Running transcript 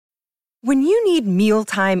When you need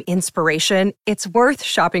mealtime inspiration, it's worth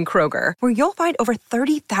shopping Kroger, where you'll find over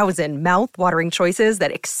 30,000 mouth-watering choices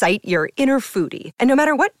that excite your inner foodie. And no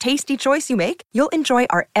matter what tasty choice you make, you'll enjoy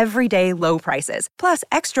our everyday low prices, plus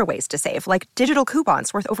extra ways to save, like digital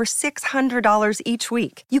coupons worth over $600 each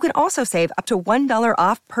week. You can also save up to $1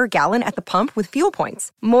 off per gallon at the pump with fuel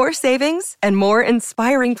points. More savings and more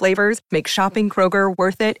inspiring flavors make shopping Kroger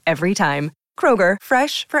worth it every time. Kroger,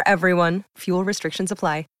 fresh for everyone. Fuel restrictions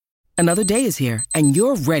apply. Another day is here, and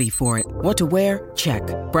you're ready for it. What to wear? Check.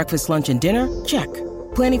 Breakfast, lunch, and dinner? Check.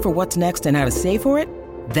 Planning for what's next and how to save for it?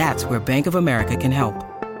 That's where Bank of America can help.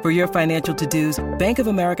 For your financial to-dos, Bank of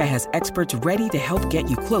America has experts ready to help get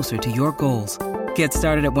you closer to your goals. Get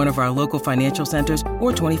started at one of our local financial centers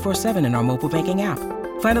or 24/7 in our mobile banking app.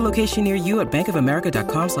 Find a location near you at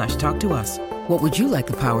bankofamerica.com/talktous. What would you like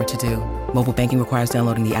the power to do? Mobile banking requires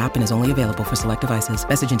downloading the app and is only available for select devices.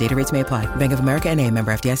 Message and data rates may apply. Bank of America N.A.,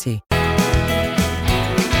 member FDIC.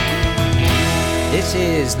 This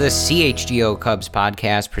is the CHGO Cubs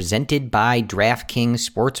podcast presented by DraftKings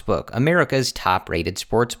Sportsbook, America's top-rated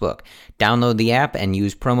sportsbook. Download the app and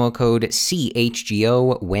use promo code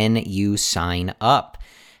CHGO when you sign up.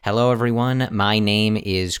 Hello, everyone. My name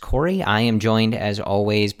is Corey. I am joined, as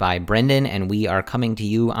always, by Brendan, and we are coming to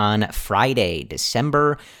you on Friday,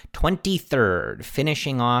 December 23rd,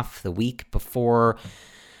 finishing off the week before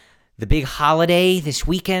the big holiday this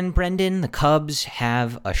weekend. Brendan, the Cubs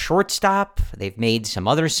have a shortstop. They've made some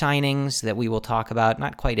other signings that we will talk about.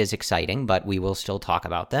 Not quite as exciting, but we will still talk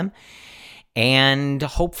about them. And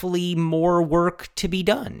hopefully more work to be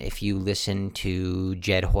done if you listen to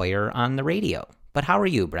Jed Hoyer on the radio. But how are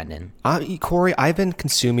you, Brendan? Corey, I've been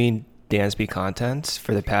consuming Dansby content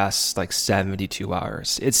for the past 72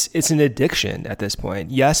 hours. It's an addiction at this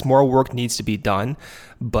point. Yes, more work needs to be done,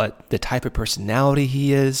 but the type of personality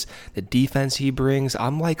he is, the defense he brings,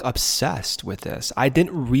 I'm obsessed with this. I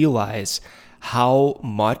didn't realize how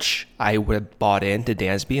much I would have bought into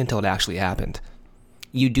Dansby until it actually happened.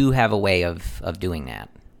 You do have a way of doing that.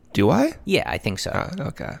 Do I? Yeah, I think so.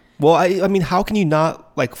 Okay. Well, I mean, how can you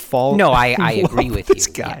not fall? No, I agree with this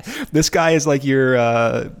you. Guy. Yes. This guy is your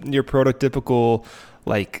prototypical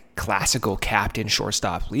classical captain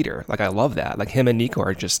shortstop leader. I love that. Him and Nico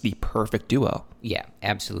are just the perfect duo. Yeah,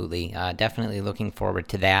 absolutely. Definitely looking forward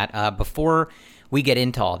to that. Before we get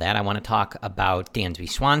into all that, I want to talk about Dansby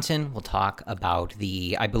Swanson. We'll talk about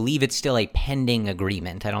I believe it's still a pending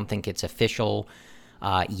agreement. I don't think it's official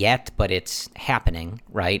yet, but it's happening,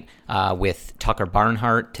 right? With Tucker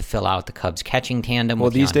Barnhart to fill out the Cubs catching tandem. Well,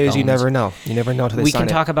 these days Gomes. you never know. You never know until they We sign can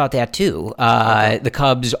talk about that too. The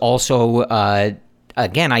Cubs also,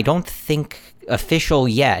 again, I don't think official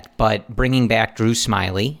yet, but bringing back Drew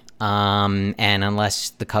Smyly. And unless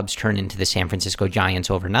the Cubs turn into the San Francisco Giants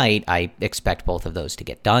overnight, I expect both of those to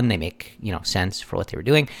get done. They make sense for what they were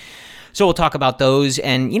doing. So we'll talk about those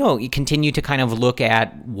and, you continue to kind of look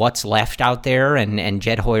at what's left out there. And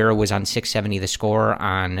Jed Hoyer was on 670 The Score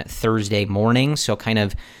on Thursday morning. So kind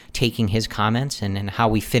of taking his comments and how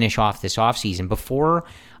we finish off this offseason. Before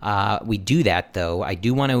we do that, though, I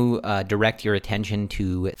do want to direct your attention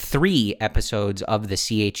to 3 episodes of the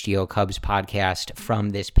CHGO Cubs podcast from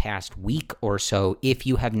this past week or so, if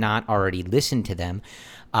you have not already listened to them.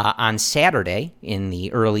 On Saturday in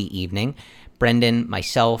the early evening, Brendan,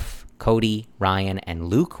 myself, Cody, Ryan, and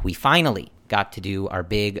Luke, we finally got to do our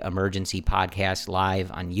big emergency podcast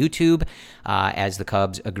live on YouTube as the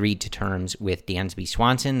Cubs agreed to terms with Dansby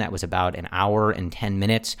Swanson. That was about an hour and 10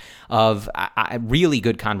 minutes of a really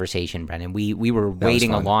good conversation, Brendan. We were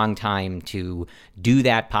waiting a long time to do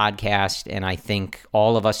that podcast, and I think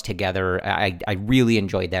all of us together, I really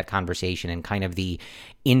enjoyed that conversation and kind of the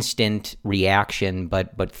instant reaction,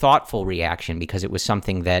 but thoughtful reaction, because it was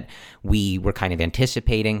something that we were kind of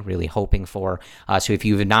anticipating, really hoping for. So if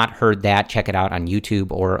you have not heard that, check it out on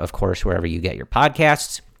YouTube or, of course, wherever you get your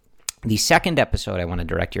podcasts. The second episode I want to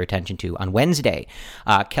direct your attention to on Wednesday,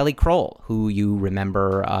 Kelly Kroll, who you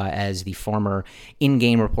remember as the former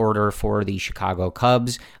in-game reporter for the Chicago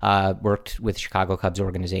Cubs, worked with the Chicago Cubs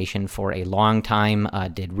organization for a long time,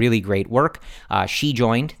 did really great work. She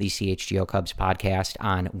joined the CHGO Cubs podcast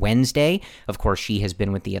on Wednesday. Of course, she has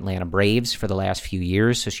been with the Atlanta Braves for the last few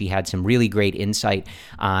years, so she had some really great insight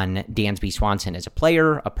on Dansby Swanson as a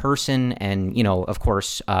player, a person, and, of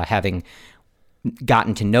course, having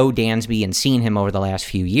gotten to know Dansby and seen him over the last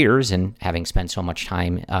few years and having spent so much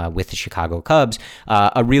time with the Chicago Cubs,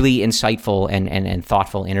 a really insightful and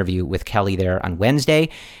thoughtful interview with Kelly there on Wednesday.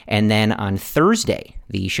 And then on Thursday,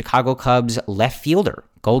 the Chicago Cubs left fielder,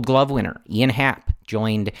 Gold Glove winner, Ian Happ,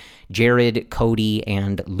 joined Jared, Cody,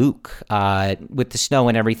 and Luke. With the snow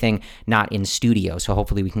and everything, not in studio. So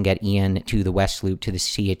hopefully we can get Ian to the West Loop, to the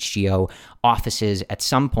CHGO offices at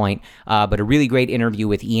some point. But a really great interview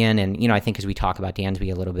with Ian. And, I think as we talk about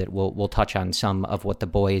Dansby a little bit, we'll touch on some of what the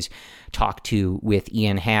boys talked to with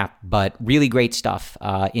Ian Happ. But really great stuff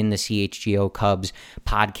in the CHGO Cubs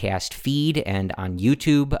podcast feed and on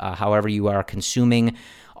YouTube. However you are consuming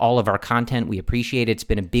all of our content, we appreciate it. It's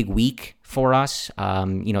been a big week for us.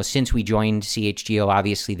 Since we joined CHGO,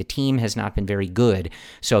 obviously the team has not been very good.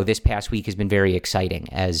 So this past week has been very exciting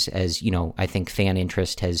as I think fan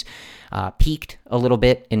interest has peaked a little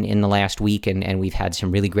bit in the last week, and we've had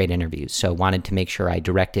some really great interviews. So wanted to make sure I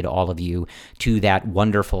directed all of you to that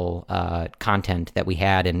wonderful content that we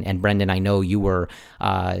had. And Brendan, I know you were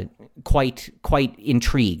quite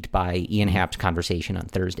intrigued by Ian Happ's conversation on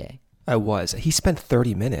Thursday. I was. He spent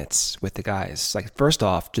 30 minutes with the guys. Like, first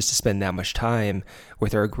off, just to spend that much time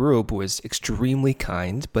with our group was extremely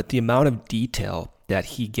kind, but the amount of detail that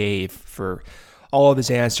he gave for all of his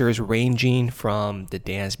answers, ranging from the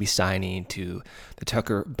Dansby signing to the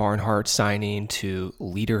Tucker Barnhart signing to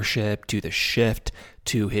leadership to the shift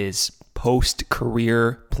to his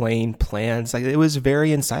post-career playing plans. Like, it was very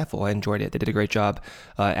insightful. I enjoyed it. They did a great job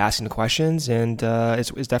asking the questions, and it's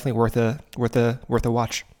definitely worth a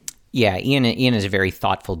watch. Yeah, Ian is a very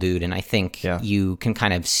thoughtful dude, and I think you can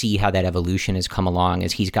kind of see how that evolution has come along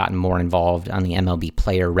as he's gotten more involved on the MLB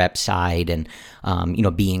player rep side, and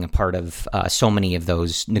being a part of so many of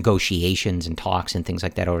those negotiations and talks and things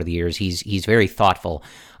like that over the years. He's very thoughtful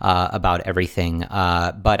about everything.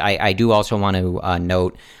 But I do also want to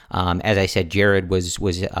note, as I said, Jared was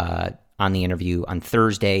on the interview on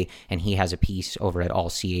Thursday, and he has a piece over at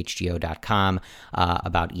allchgo.com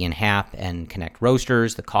about Ian Happ and Connect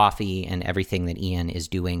Roasters, the coffee, and everything that Ian is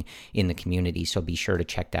doing in the community. So be sure to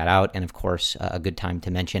check that out. And of course, a good time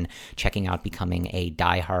to mention checking out becoming a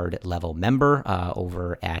diehard level member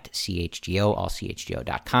over at CHGO,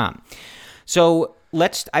 allchgo.com. So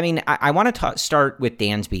I want to start with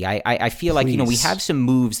Dansby. I feel like, we have some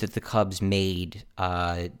moves that the Cubs made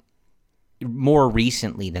more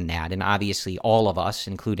recently than that, and obviously all of us,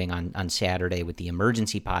 including on Saturday with the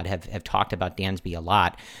emergency pod, have talked about Dansby a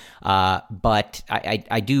lot. But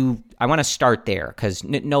I want to start there because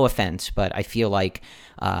no offense, but I feel like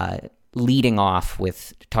leading off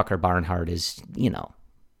with Tucker Barnhart is,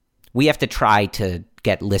 we have to try to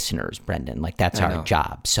get listeners, Brendan. Like, that's our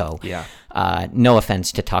job. So no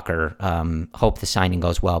offense to Tucker. Hope the signing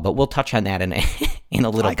goes well, but we'll touch on that in a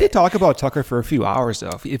little bit. I could talk about Tucker for a few hours,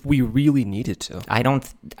 though, if we really needed to. I'm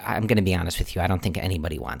going to be honest with you. I don't think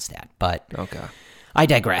anybody wants that, but okay. I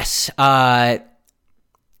digress.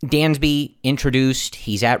 Dansby introduced.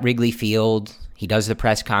 He's at Wrigley Field. He does the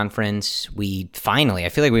press conference. I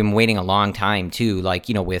feel like we've been waiting a long time, too,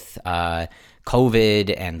 with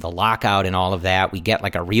COVID and the lockout and all of that. We get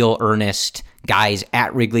like a real earnest guys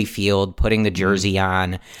at Wrigley Field putting the jersey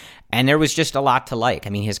on, and there was just a lot to like.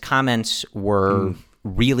 I mean, his comments were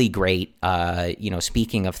really great.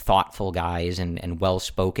 Speaking of thoughtful guys and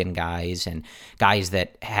well-spoken guys and guys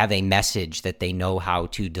that have a message that they know how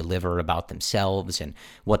to deliver about themselves and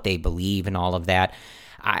what they believe and all of that.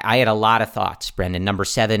 I had a lot of thoughts, Brendan. Number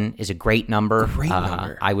 7 is a great number.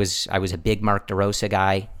 I was a big Mark DeRosa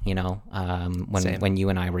guy, when you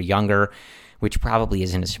and I were younger, which probably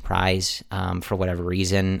isn't a surprise for whatever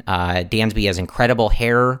reason. Dansby has incredible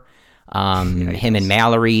hair. Him and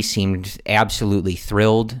Mallory seemed absolutely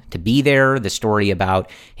thrilled to be there. The story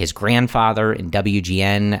about his grandfather in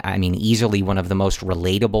WGN, I mean, easily one of the most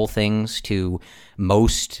relatable things to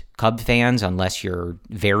most Cub fans, unless you're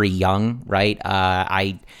very young, right?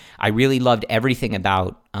 I really loved everything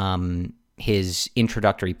about his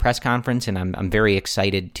introductory press conference, and I'm very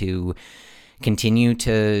excited to continue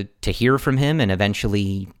to hear from him and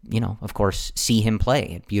eventually, of course, see him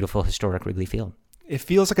play at beautiful historic Wrigley Field. It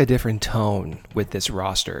feels like a different tone with this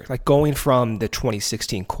roster. Like, going from the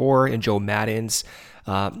 2016 core and Joe Maddon's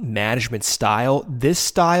management style, this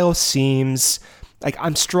style seems like,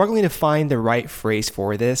 I'm struggling to find the right phrase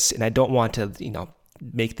for this, and I don't want to,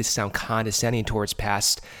 make this sound condescending towards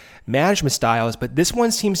past management styles, but this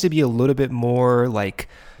one seems to be a little bit more like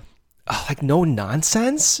no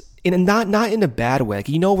nonsense. And not in a bad way. Like,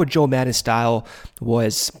 what Joe Maddon's style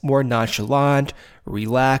was, more nonchalant,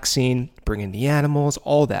 relaxing, bringing the animals,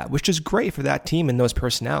 all that, which is great for that team and those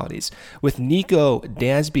personalities. With Nico,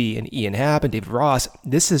 Dansby, and Ian Happ and David Ross,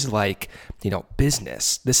 this is like,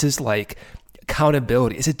 business. This is like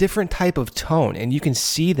accountability. It's a different type of tone, and you can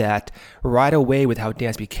see that right away with how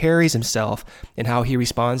Dansby carries himself and how he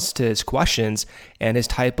responds to his questions and his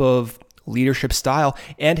type of leadership style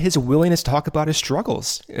and his willingness to talk about his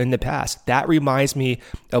struggles in the past. That reminds me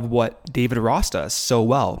of what David Ross does so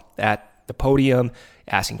well at the podium,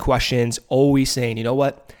 asking questions, always saying, you know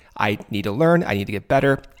what, I need to learn, I need to get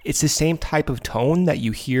better. It's the same type of tone that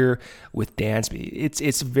you hear with Dansby.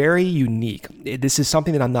 It's very unique. This is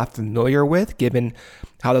something that I'm not familiar with, given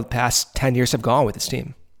how the past 10 years have gone with this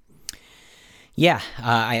team. Yeah,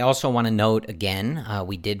 I also want to note again,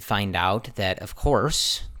 we did find out that, of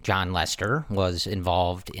course, John Lester was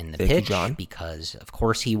involved in the pitch because, of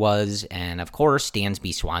course, he was. And, of course,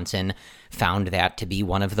 Dansby Swanson found that to be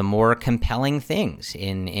one of the more compelling things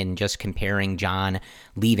in just comparing John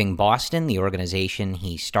leaving Boston, the organization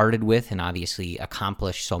he started with and obviously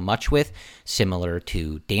accomplished so much with, similar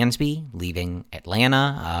to Dansby leaving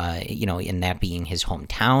Atlanta, in that being his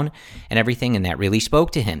hometown and everything. And that really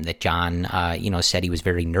spoke to him, that John, said he was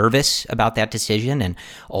very nervous about that decision and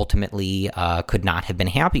ultimately could not have been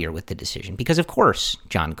happier with the decision because, of course,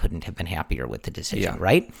 John couldn't have been happier with the decision,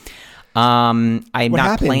 right? I'm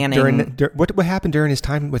not planning. What happened during his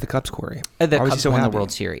time with the Cubs, Corey? The Cubs won the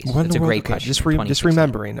World Series. It's a great question. Just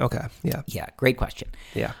remembering. Okay. Yeah. Yeah. Great question.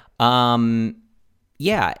 Yeah.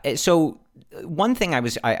 Yeah. So one thing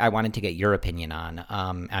I wanted to get your opinion on.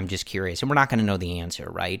 I'm just curious, and we're not going to know the answer,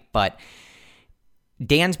 right? But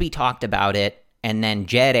Dansby talked about it, and then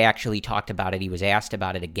Jed actually talked about it. He was asked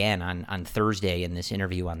about it again on Thursday in this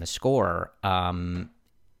interview on The Score. The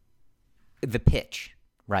pitch,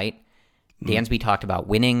 right? Dansby talked about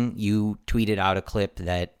winning. You tweeted out a clip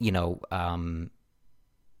that,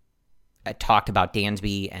 talked about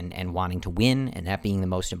Dansby and wanting to win and that being the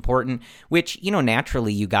most important, which,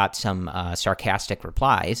 naturally you got some sarcastic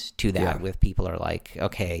replies to that with people are like,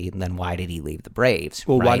 okay, then why did he leave the Braves?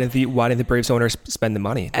 Well, right? why did the Braves owners spend the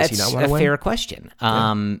money? Does he not want to win? That's a fair question.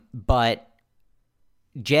 But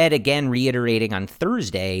Jed again reiterating on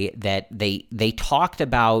Thursday that they talked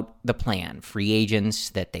about the plan, free agents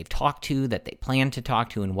that they've talked to, that they plan to talk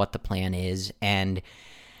to, and what the plan is. And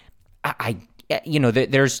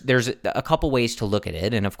there's a couple ways to look at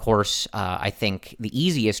it. And of course, I think the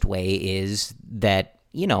easiest way is that,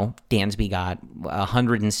 Dansby got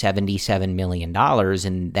 $177 million,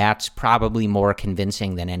 and that's probably more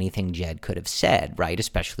convincing than anything Jed could have said, right?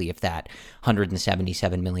 Especially if that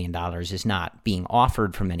 $177 million is not being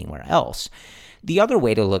offered from anywhere else. The other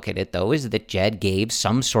way to look at it, though, is that Jed gave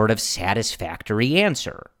some sort of satisfactory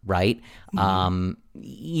answer, right? Mm-hmm.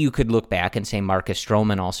 You could look back and say Marcus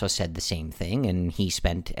Stroman also said the same thing, and he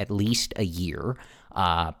spent at least a year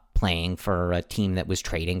playing for a team that was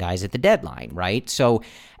trading guys at the deadline, right? So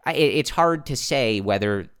it's hard to say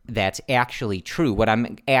whether that's actually true. What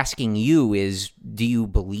I'm asking you is, do you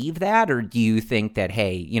believe that, or do you think that,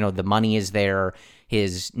 hey, the money is there,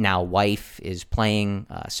 his now wife is playing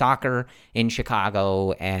soccer in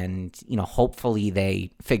Chicago, and, hopefully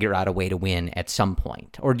they figure out a way to win at some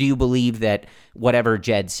point? Or do you believe that whatever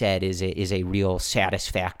Jed said is a real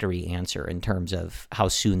satisfactory answer in terms of how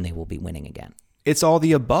soon they will be winning again? It's all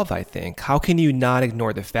the above, I think. How can you not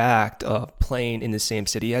ignore the fact of playing in the same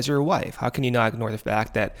city as your wife? How can you not ignore the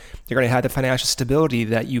fact that you're going to have the financial stability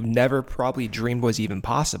that you've never probably dreamed was even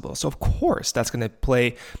possible? So, of course, that's going to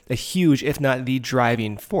play a huge, if not the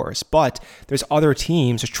driving force. But there's other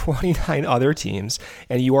teams, there's 29 other teams,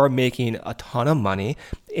 and you are making a ton of money.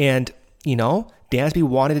 And, Dansby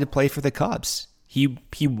wanted to play for the Cubs.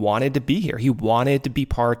 He wanted to be here. He wanted to be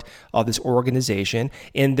part of this organization.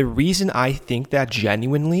 And the reason I think that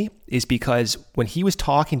genuinely is because when he was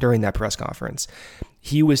talking during that press conference,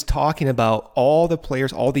 he was talking about all the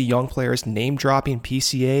players, all the young players, name-dropping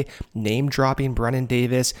PCA, name-dropping Brennan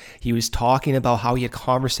Davis. He was talking about how he had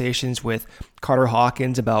conversations with Carter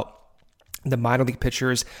Hawkins about the minor league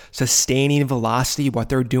pitchers sustaining velocity, what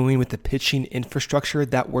they're doing with the pitching infrastructure.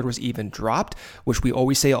 That word was even dropped, which we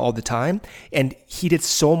always say all the time. And he did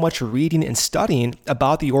so much reading and studying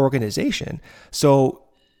about the organization. So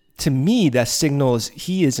to me, that signals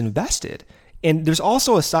he is invested. And there's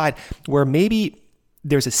also a side where maybe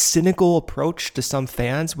there's a cynical approach to some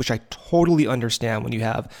fans, which I totally understand when you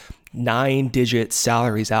have 9-digit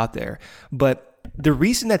salaries out there. But the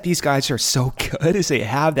reason that these guys are so good is they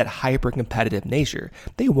have that hyper-competitive nature.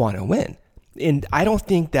 They want to win. And I don't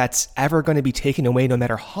think that's ever going to be taken away no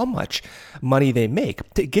matter how much money they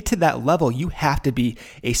make. To get to that level, you have to be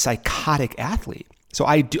a psychotic athlete. So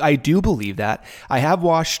I do believe that. I have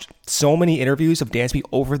watched so many interviews of Dansby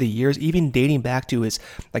over the years, even dating back to his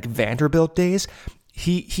Vanderbilt days.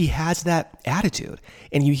 He has that attitude.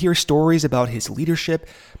 And you hear stories about his leadership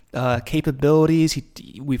capabilities.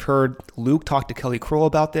 We've heard Luke talk to Kelly Kroll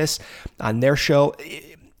about this on their show.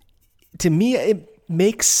 To me, it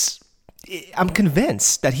makes I'm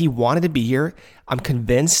convinced that he wanted to be here. I'm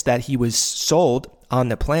convinced that he was sold on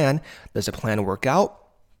the plan. Does the plan work out?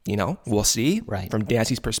 We'll see. Right. From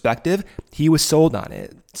Dansby's perspective, he was sold on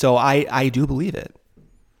it. So I do believe it.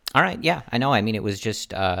 All right. Yeah, I know. I mean, it was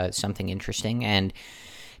just something interesting. And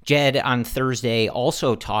Jed on Thursday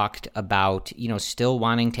also talked about, still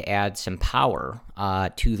wanting to add some power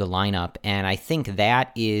to the lineup. And I think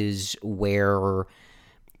that is where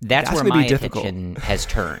my attention has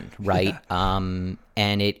turned, right? Yeah.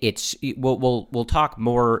 And we'll talk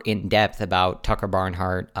more in depth about Tucker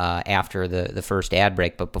Barnhart after the first ad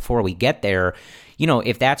break. But before we get there,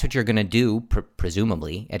 if that's what you're going to do,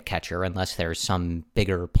 presumably at catcher, unless there's some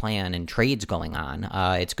bigger plan and trades going on,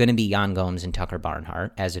 it's going to be Yan Gomes and Tucker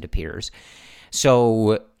Barnhart, as it appears.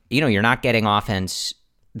 So, you're not getting offense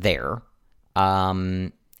there.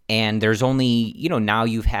 And there's only, now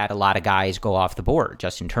you've had a lot of guys go off the board.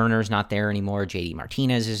 Justin Turner's not there anymore. JD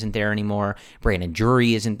Martinez isn't there anymore. Brandon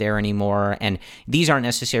Drury isn't there anymore. And these aren't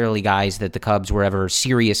necessarily guys that the Cubs were ever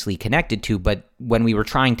seriously connected to. But when we were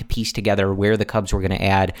trying to piece together where the Cubs were going to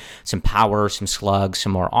add some power, some slugs,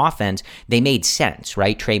 some more offense, they made sense,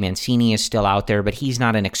 right? Trey Mancini is still out there, but he's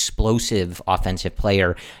not an explosive offensive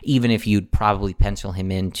player, even if you'd probably pencil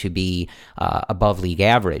him in to be above league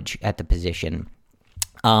average at the position.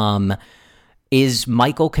 Is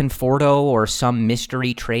Michael Conforto or some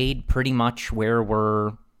mystery trade pretty much where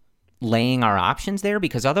we're laying our options there?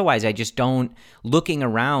 Because otherwise I just don't, looking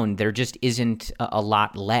around, there just isn't a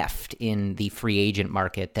lot left in the free agent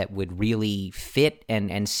market that would really fit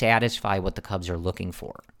and satisfy what the Cubs are looking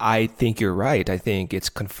for. I think you're right. I think it's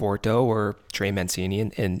Conforto or Trey Mancini,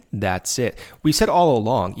 and that's it. We said all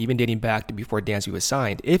along, even dating back to before Dansby was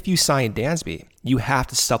signed, if you sign Dansby, you have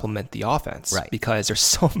to supplement the offense, right? Because there's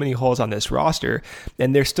so many holes on this roster,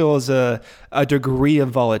 and there still is a degree of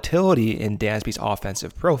volatility in Dansby's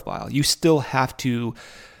offensive profile. You still have to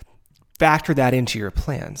factor that into your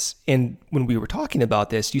plans. And when we were talking about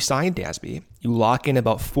this, you signed Dansby, you lock in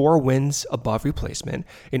about 4 wins above replacement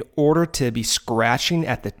in order to be scratching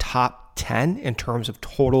at the top 10 in terms of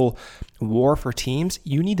total WAR for teams.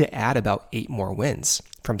 You need to add about 8 more wins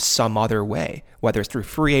from some other way, whether it's through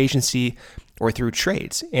free agency or through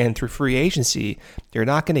trades. And through free agency, you're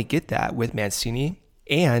not going to get that with Mancini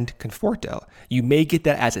and Conforto. You may get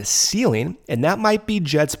that as a ceiling, and that might be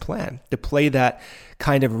Jed's plan, to play that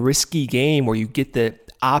kind of risky game where you get the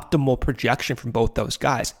optimal projection from both those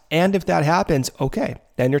guys. And if that happens, okay,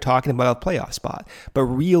 then you're talking about a playoff spot. But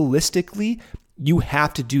realistically, you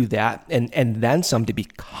have to do that and then some to be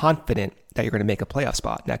confident that you're going to make a playoff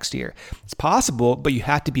spot next year. It's possible, but you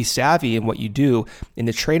have to be savvy in what you do in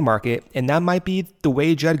the trade market, and that might be the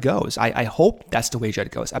way Jed goes. I hope that's the way Jed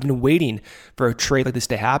goes. I've been waiting for a trade like this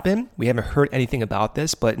to happen. We haven't heard anything about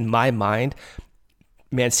this, but in my mind,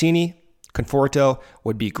 Mancini, Conforto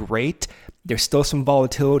would be great. There's still some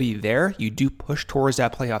volatility there. You do push towards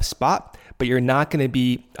that playoff spot, but you're not going to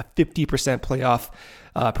be a 50% playoff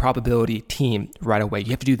probability team right away.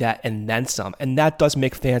 You have to do that and then some. And that does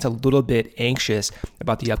make fans a little bit anxious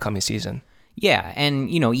about the upcoming season. Yeah, and,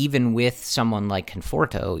 even with someone like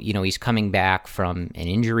Conforto, he's coming back from an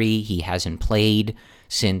injury. He hasn't played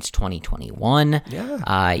since 2021.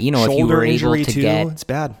 Yeah. If you were able to too, get... It's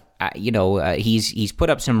bad. He's put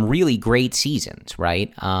up some really great seasons, right?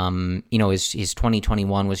 His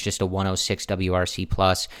 2021 was just a 106 WRC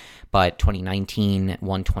plus, but 2019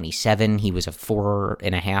 127. He was a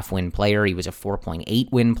 4.5 win player. He was a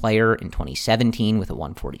 4.8 win player in 2017 with a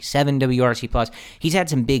 147 WRC plus. He's had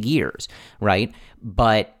some big years, right?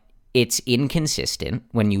 But it's inconsistent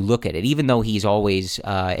when you look at it, even though he's always,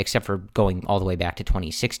 except for going all the way back to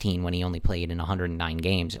 2016 when he only played in 109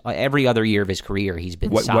 games, every other year of his career he's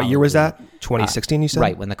been solid. What year was that? 2016 you said?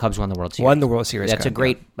 Right, when the Cubs won the World Series. Won the World Series. That's a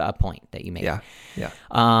great point that you made. Yeah.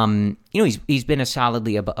 He's been a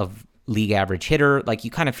solidly above league average hitter. Like,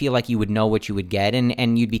 you kind of feel like you would know what you would get,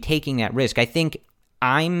 and you'd be taking that risk. I think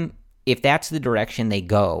if that's the direction they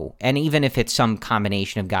go, and even if it's some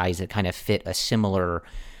combination of guys that kind of fit a similar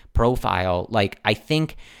profile, like, I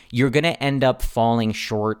think you're going to end up falling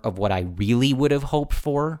short of what I really would have hoped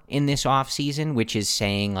for in this offseason, which is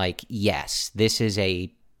saying, like, yes, this is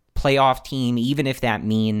a playoff team, even if that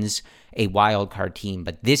means a wild card team,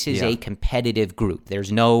 but this is a competitive group.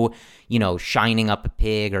 There's no, shining up a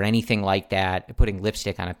pig or anything like that, putting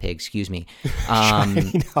lipstick on a pig, excuse me.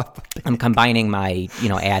 I'm combining my,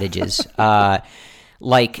 adages.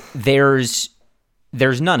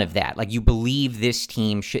 There's none of that. Like, you believe this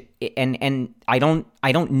team should, and I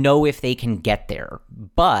don't know if they can get there,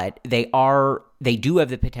 but they do have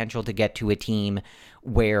the potential to get to a team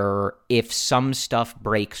where if some stuff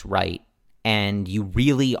breaks right and you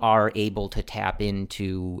really are able to tap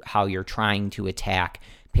into how you're trying to attack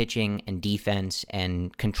pitching and defense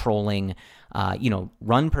and controlling,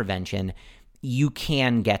 run prevention, you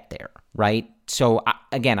can get there, right? So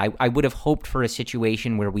again, I would have hoped for a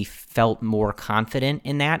situation where we felt more confident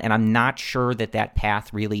in that, and I'm not sure that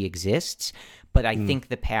path really exists, but I think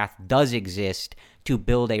the path does exist to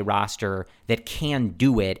build a roster that can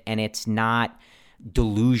do it, and it's not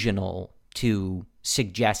delusional to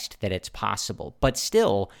suggest that it's possible. But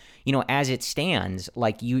still, as it stands,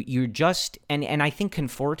 like you're just, and I think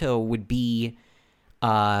Conforto would be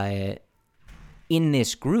in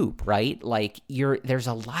this group, right? Like there's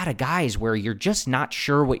a lot of guys where you're just not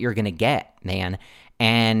sure what you're going to get, man.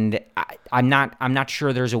 And I'm not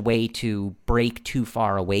sure there's a way to break too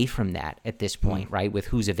far away from that at this point, right? With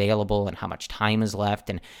who's available and how much time is left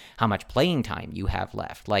and how much playing time you have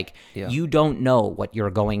left. Like, you don't know what you're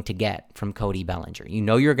going to get from Cody Bellinger. You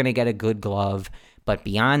know you're going to get a good glove, but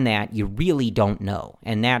beyond that, you really don't know.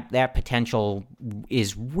 And that potential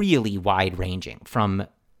is really wide-ranging, from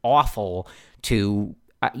awful to,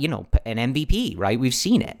 an MVP, right? We've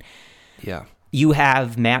seen it. Yeah. You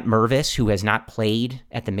have Matt Mervis, who has not played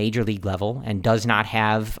at the major league level and does not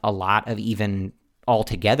have a lot of even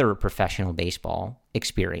altogether professional baseball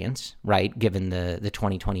experience, right, given the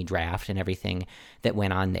 2020 draft and everything that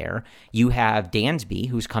went on there. You have Dansby,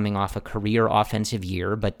 who's coming off a career offensive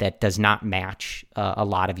year, but that does not match a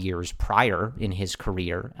lot of years prior in his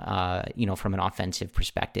career, from an offensive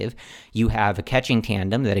perspective. You have a catching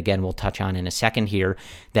tandem that, again, we'll touch on in a second here,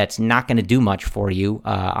 that's not going to do much for you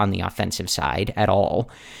on the offensive side at all.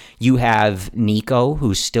 You have Nico,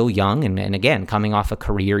 who's still young and again, coming off a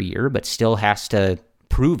career year, but still has to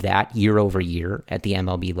prove that year over year at the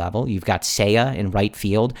MLB level. You've got Seiya in right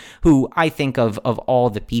field, who I think of all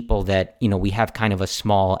the people that, we have kind of a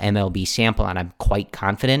small MLB sample, and I'm quite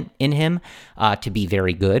confident in him to be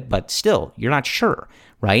very good, but still, you're not sure,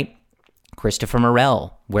 right? Christopher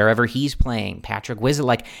Morel, wherever he's playing, Patrick Wisdom,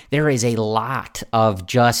 like there is a lot of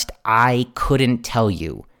just, I couldn't tell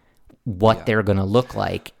you what they're going to look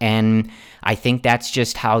like. And I think that's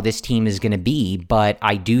just how this team is going to be. But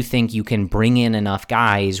I do think you can bring in enough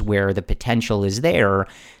guys where the potential is there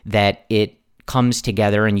that it comes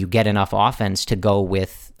together and you get enough offense to go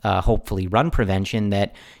with hopefully run prevention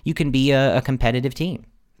that you can be a competitive team.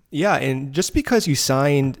 Yeah, and just because you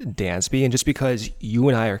signed Dansby and just because you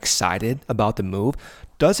and I are excited about the move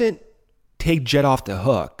doesn't take Jed off the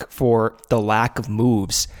hook for the lack of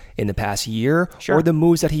moves in the past year or the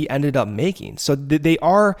moves that he ended up making. So they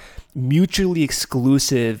are mutually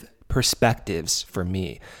exclusive perspectives for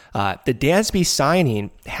me. The Dansby signing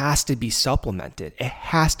has to be supplemented. It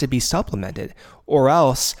has to be supplemented, or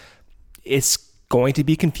else it's going to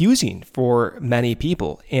be confusing for many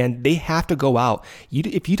people. And they have to go out.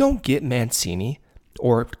 If you don't get Mancini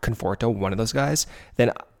or Conforto, one of those guys,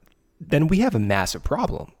 then we have a massive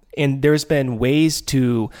problem. And there's been ways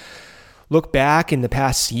to look back in the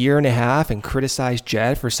past year and a half and criticize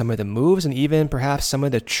Jed for some of the moves and even perhaps some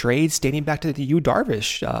of the trades dating back to the Yu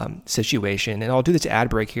Darvish situation. And I'll do this ad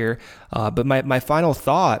break here. But my final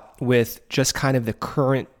thought with just kind of the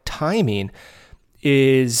current timing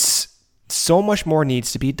is so much more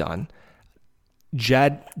needs to be done.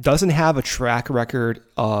 Jed doesn't have a track record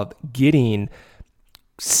of getting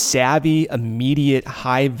savvy, immediate,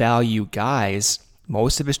 high-value guys.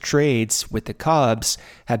 Most of his trades with the Cubs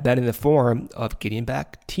have been in the form of getting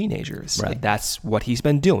back teenagers. Right. That's what he's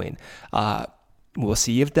been doing. We'll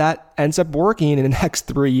see if that ends up working in the next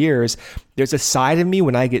 3 years. There's a side of me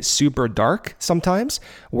when I get super dark sometimes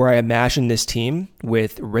where I imagine this team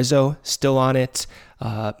with Rizzo still on it.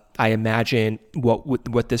 I imagine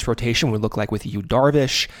what this rotation would look like with Yu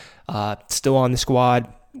Darvish still on the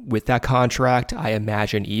squad with that contract. I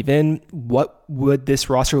imagine even what would this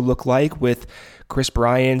roster look like with Chris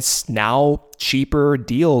Bryant's now cheaper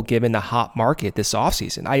deal given the hot market this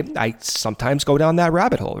offseason. I sometimes go down that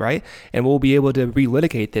rabbit hole, right? And we'll be able to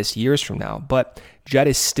relitigate this years from now. But Jed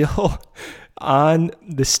is still on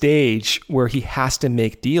the stage where he has to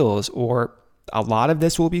make deals, or a lot of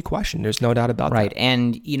this will be questioned. There's no doubt about that. Right.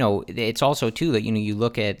 And, it's also, too, that, you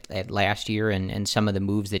look at last year and some of the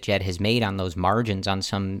moves that Jed has made on those margins on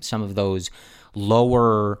some of those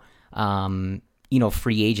lower,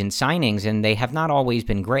 free agent signings, and they have not always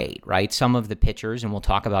been great, right? Some of the pitchers, and we'll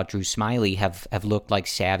talk about Drew Smyly, have looked like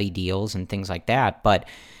savvy deals and things like that. But,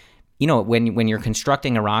 when you're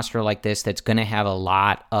constructing a roster like this that's going to have a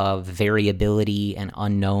lot of variability and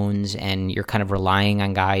unknowns, and you're kind of relying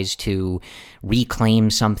on guys to reclaim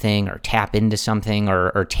something or tap into something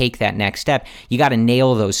or take that next step, you got to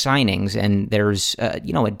nail those signings. And there's a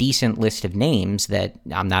decent list of names that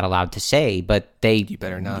I'm not allowed to say, but you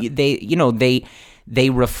better not. They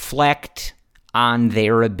reflect on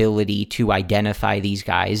their ability to identify these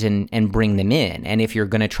guys and bring them in. And if you're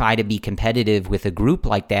going to try to be competitive with a group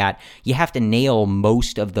like that, you have to nail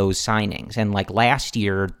most of those signings. And like last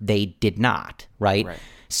year, they did not, right?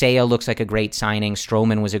 Seiya looks like a great signing.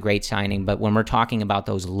 Stroman was a great signing. But when we're talking about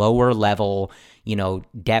those lower level,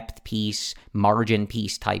 depth piece, margin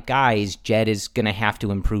piece type guys, Jed is going to have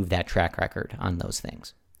to improve that track record on those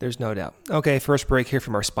things. There's no doubt. Okay, first break here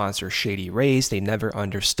from our sponsor, Shady Rays. They never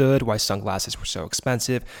understood why sunglasses were so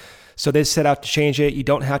expensive, so they set out to change it. You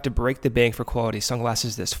don't have to break the bank for quality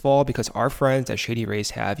sunglasses this fall because our friends at Shady Rays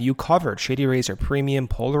have you covered. Shady Rays are premium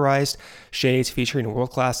polarized shades featuring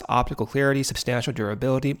world-class optical clarity, substantial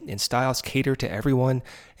durability, and styles cater to everyone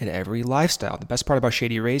and every lifestyle. The best part about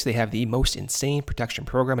Shady Rays, they have the most insane protection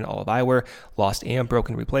program in all of eyewear, lost and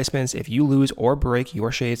broken replacements. If you lose or break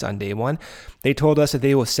your shades on day one, they told us that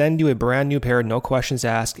they will send you a brand new pair, no questions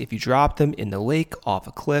asked. If you drop them in the lake, off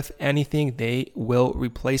a cliff, anything, they will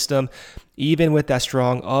replace them. Even with that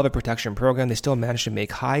strong of a protection program, they still manage to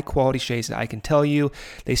make high quality shades that I can tell you,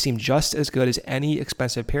 they seem just as good as any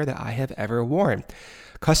expensive pair that I have ever worn.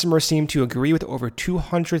 Customers seem to agree with over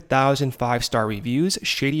 200,000 five-star reviews.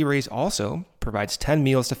 Shady Rays also provides 10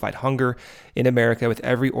 meals to fight hunger in America with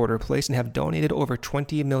every order placed and have donated over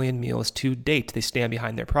 20 million meals to date. They stand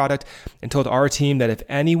behind their product and told our team that if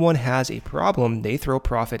anyone has a problem, they throw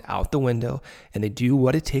profit out the window and they do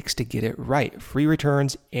what it takes to get it right. Free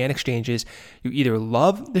returns and exchanges. You either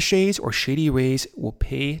love the shades or Shady Rays will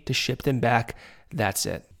pay to ship them back. That's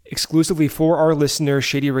it. Exclusively for our listeners,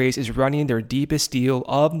 Shady Rays is running their deepest deal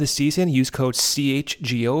of the season. Use code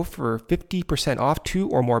CHGO for 50% off 2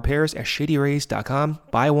 or more pairs at shadyrays.com.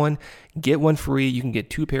 Buy one, get one free. You can get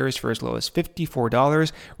 2 pairs for as low as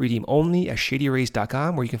 $54. Redeem only at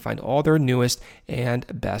shadyrays.com, where you can find all their newest and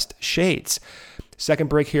best shades. Second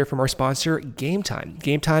break here from our sponsor, Game Time.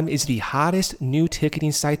 Game Time is the hottest new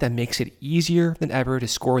ticketing site that makes it easier than ever to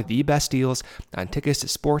score the best deals on tickets to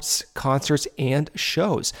sports, concerts, and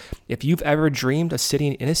shows. If you've ever dreamed of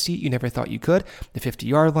sitting in a seat you never thought you could, the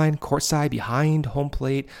 50-yard line, courtside, behind home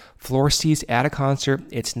plate, floor seats at a concert,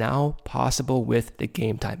 it's now possible with the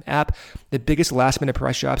Game Time app. The biggest last-minute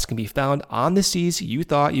price drops can be found on the seats you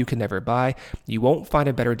thought you could never buy. You won't find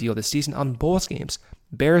a better deal this season on Bulls games,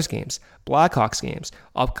 Bears games, Blackhawks games,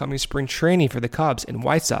 upcoming spring training for the Cubs and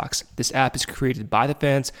White Sox. This app is created by the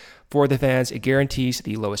fans, for the fans. It guarantees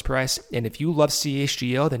the lowest price. And if you love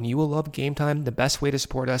CHGO, then you will love Game Time. The best way to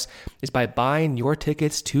support us is by buying your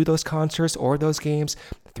tickets to those concerts or those games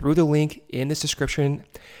through the link in this description.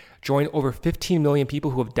 Join over 15 million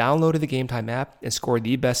people who have downloaded the Game Time app and scored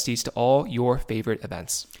the best seats to all your favorite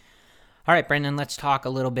events. All right, Brendan, let's talk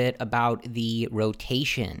a little bit about the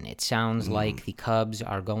rotation. It sounds like the Cubs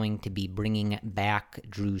are going to be bringing back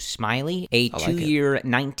Drew Smyly, a 2-year,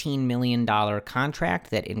 $19 million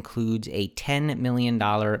contract that includes a $10 million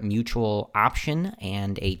mutual option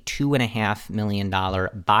and a $2.5 million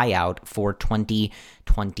buyout for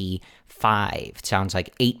 2025. It sounds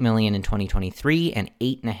like $8 million in 2023 and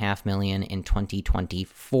 $8.5 million in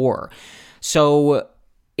 2024. So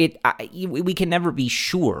we can never be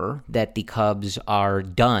sure that the Cubs are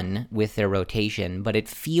done with their rotation, but it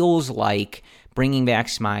feels like bringing back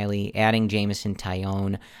Smyly, adding Jameson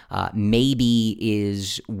Taillon, maybe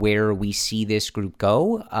is where we see this group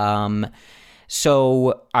go.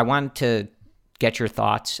 So I want to get your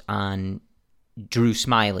thoughts on Drew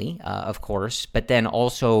Smyly, of course, but then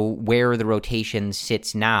also where the rotation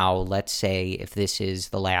sits now. Let's say if this is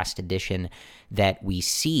the last edition that we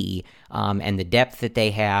see, and the depth that they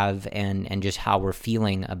have, and just how we're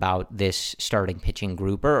feeling about this starting pitching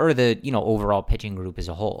group, or the overall pitching group as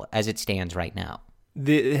a whole, as it stands right now.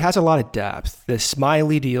 It has a lot of depth. The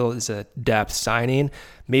Smyly deal is a depth signing,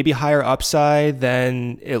 maybe higher upside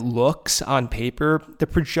than it looks on paper. The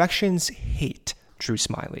projections hate Drew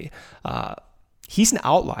Smyly. He's an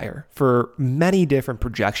outlier for many different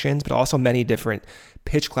projections, but also many different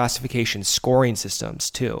pitch classification scoring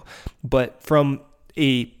systems too. But from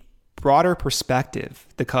a broader perspective,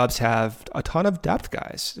 the Cubs have a ton of depth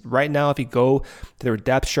guys. Right now, if you go to their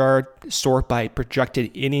depth chart, sort by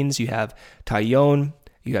projected innings, you have Taillon,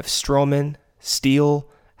 you have Stroman, Steele,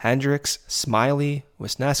 Hendricks, Smyly,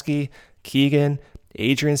 Wisniewski, Keegan,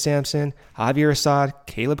 Adrian Sampson, Javier Assad,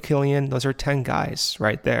 Caleb Killian. Those are 10 guys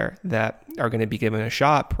right there that are going to be given a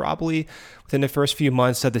shot probably within the first few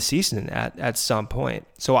months of the season at some point.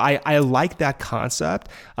 So I like that concept.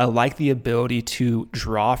 I like the ability to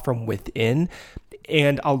draw from within.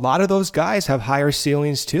 And a lot of those guys have higher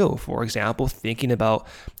ceilings too. For example, thinking about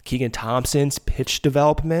Keegan Thompson's pitch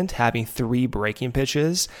development, having 3 breaking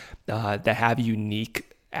pitches that have unique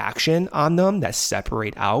action on them that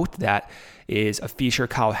separate out, that is a feature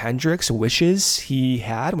Kyle Hendricks wishes he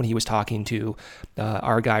had when he was talking to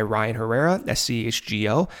our guy Ryan Herrera,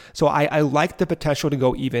 SCHGO. So I like the potential to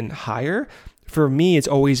go even higher. For me, it's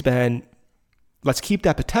always been, let's keep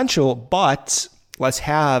that potential, but let's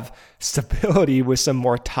have stability with some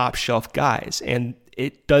more top shelf guys. And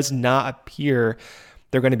it does not appear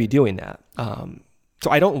they're going to be doing that. So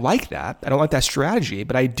I don't like that. I don't like that strategy,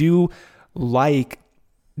 but I do like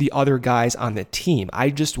the other guys on the team. I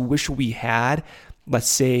just wish we had, let's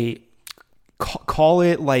say, call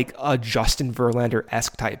it like a Justin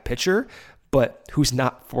Verlander-esque type pitcher, but who's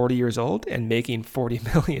not 40 years old and making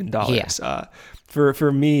 $40 million. Yeah.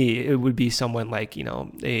 For me, it would be someone like,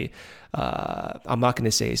 I'm not going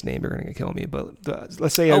to say his name, you're going to kill me, but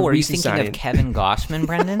let's say are you thinking of Kevin Gossman,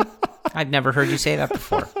 Brendan? I've never heard you say that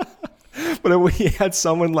before. But if we had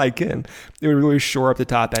someone like him, it would really shore up the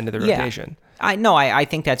top end of the rotation. I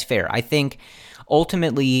think that's fair. I think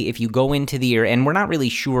ultimately, if you go into the year, and we're not really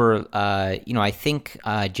sure, I think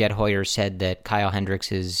Jed Hoyer said that Kyle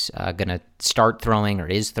Hendricks is going to start throwing or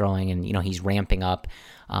is throwing, and, he's ramping up,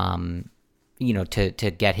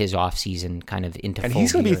 to get his offseason kind of into full And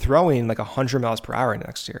he's going to gear. be throwing like 100 miles per hour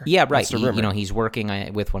next year. Yeah, right. He's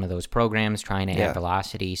working with one of those programs trying to add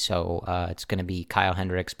velocity, so it's going to be Kyle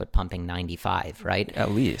Hendricks, but pumping 95, right?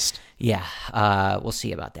 At least. Yeah, we'll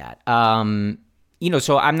see about that.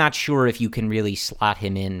 So I'm not sure if you can really slot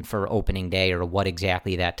him in for opening day or what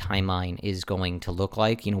exactly that timeline is going to look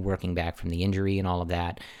like, working back from the injury and all of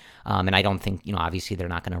that. And I don't think, obviously they're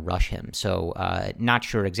not going to rush him. So not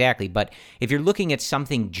sure exactly. But if you're looking at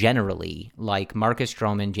something generally like Marcus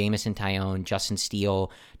Stroman, Jamison Tyone, Justin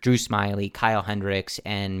Steele, Drew Smyly, Kyle Hendricks,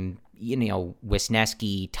 and,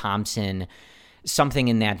 Wisniewski, Thompson, something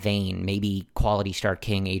in that vein, maybe quality start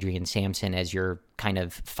king Adrian Sampson as your kind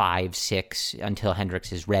of 5-6 until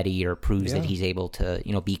Hendricks is ready or proves that he's able to,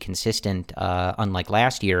 be consistent, unlike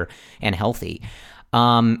last year, and healthy.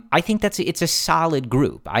 I think it's a solid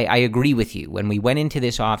group. I agree with you. When we went into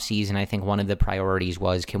this offseason, I think one of the priorities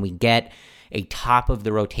was, can we get a top of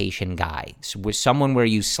the rotation guy? So with someone where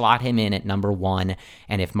you slot him in at number 1,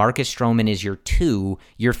 and if Marcus Stroman is your 2,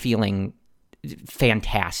 you're feeling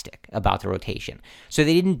fantastic about the rotation. So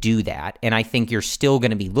they didn't do that, and I think you're still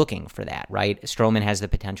going to be looking for that, right? Stroman has the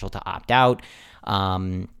potential to opt out.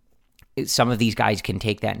 Some of these guys can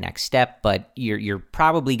take that next step, but you're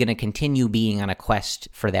probably going to continue being on a quest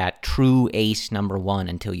for that true ace number 1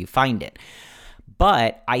 until you find it.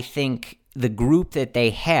 But I think the group that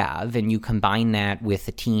they have, and you combine that with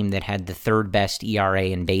the team that had the 3rd best ERA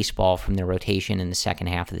in baseball from their rotation in the second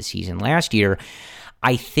half of the season last year,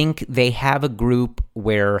 I think they have a group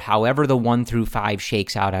where, however the 1 through 5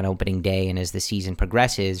 shakes out on opening day and as the season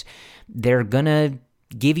progresses, they're going to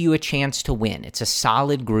give you a chance to win. It's a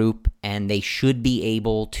solid group, and they should be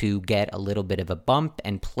able to get a little bit of a bump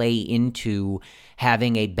and play into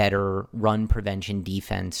having a better run prevention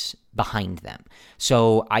defense behind them.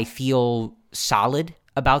 So I feel solid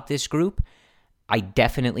about this group. I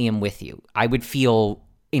definitely am with you. I would feel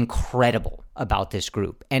incredible about this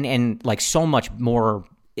group and like so much more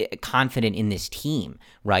confident in this team,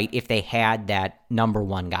 right? If they had that number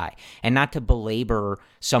 1 guy. And not to belabor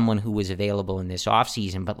someone who was available in this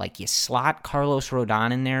offseason, but like you slot Carlos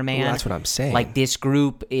Rodon in there, man. Well, that's what I'm saying. Like this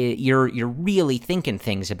group, you're really thinking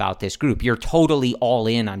things about this group. You're totally all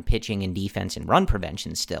in on pitching and defense and run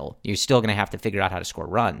prevention still. You're still going to have to figure out how to score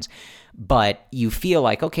runs. But you feel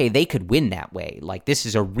like, okay, they could win that way. Like this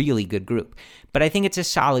is a really good group. But I think it's a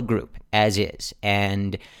solid group as is.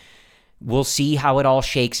 And we'll see how it all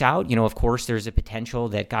shakes out. Of course, there's a potential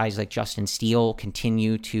that guys like Justin Steele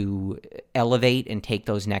continue to elevate and take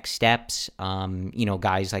those next steps.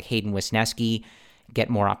 Guys like Hayden Wisniewski get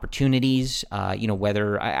more opportunities.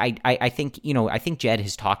 Whether I think Jed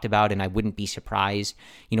has talked about, and I wouldn't be surprised,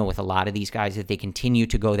 with a lot of these guys, that they continue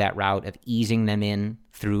to go that route of easing them in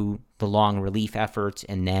through the long relief efforts,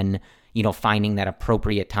 and then finding that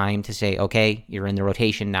appropriate time to say, okay, you're in the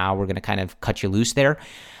rotation now. We're going to kind of cut you loose there.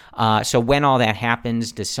 So when all that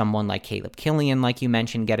happens, does someone like Caleb Killian, like you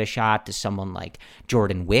mentioned, get a shot? Does someone like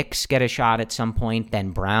Jordan Wicks get a shot at some point?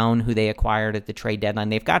 Ben Brown, who they acquired at the trade deadline?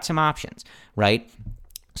 They've got some options, right?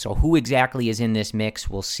 So who exactly is in this mix,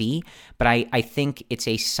 we'll see. But I think it's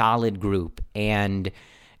a solid group. And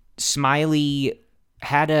Smyly,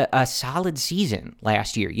 had a solid season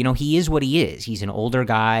last year. He is what he is. He's an older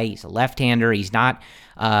guy. He's a left-hander. He's not,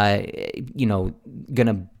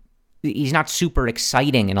 he's not super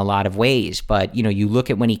exciting in a lot of ways, but, you look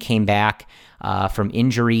at when he came back from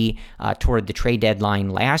injury toward the trade deadline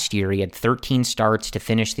last year, he had 13 starts to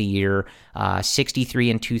finish the year,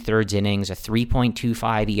 63 and 2/3 innings, a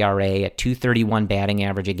 3.25 ERA, a 231 batting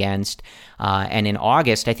average against, and in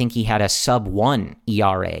August, I think he had a sub-1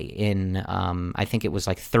 ERA in, I think it was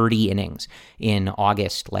like 30 innings in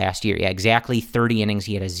August last year. Yeah, exactly 30 innings.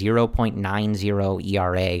 He had a 0.90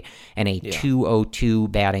 ERA and a 202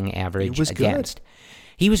 batting average against. Good.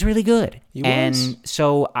 He was really good. And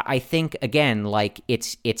so I think, again, like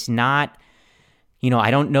it's not,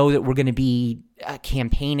 I don't know that we're going to be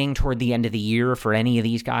campaigning toward the end of the year for any of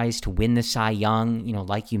these guys to win the Cy Young.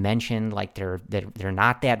 Like you mentioned, like they're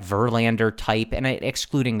not that Verlander type, and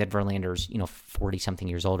excluding that Verlander's 40-something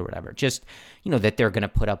years old or whatever. Just that they're going to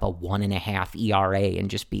put up a 1.5 ERA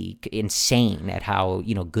and just be insane at how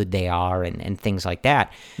good they are and things like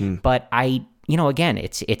that. But again,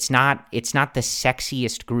 it's not the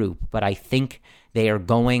sexiest group, but I think they are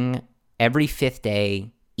going every fifth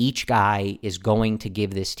day. Each guy is going to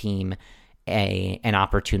give this team an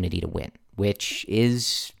opportunity to win, which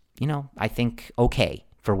is, I think okay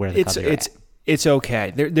for where the Cubs are at. It's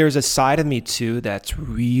okay. There's a side of me too that's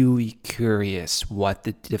really curious what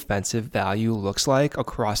the defensive value looks like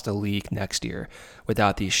across the league next year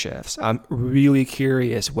without these shifts. I'm really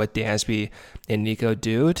curious what Dansby and Nico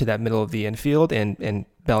do to that middle of the infield and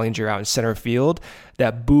Bellinger out in center field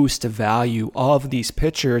that boosts the value of these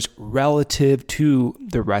pitchers relative to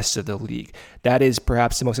the rest of the league. That is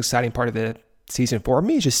perhaps the most exciting part of the season for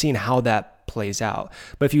me, is just seeing how that plays out.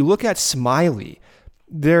 But if you look at Smyly,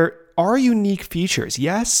 there are unique features.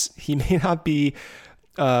 Yes, he may not be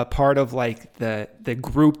part of like the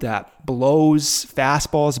group that blows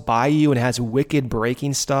fastballs by you and has wicked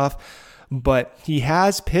breaking stuff, but he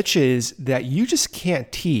has pitches that you just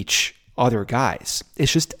can't teach other guys.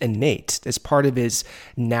 It's just innate. It's part of his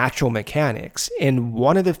natural mechanics. And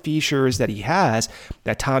one of the features that he has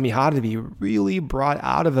that Tommy Hotovy really brought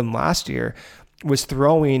out of him last year was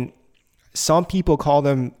throwing, some people call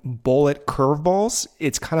them bullet curveballs.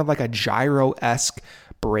 It's kind of like a gyro-esque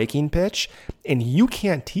breaking pitch. And you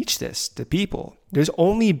can't teach this to people. There's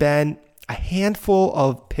only been a handful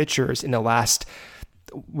of pitchers in the last,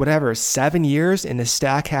 7 years in the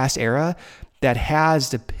StatCast era that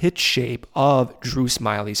has the pitch shape of Drew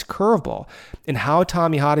Smyly's curveball. And how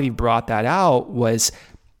Tommy Hotovy brought that out was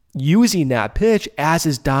using that pitch as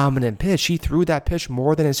his dominant pitch. He threw that pitch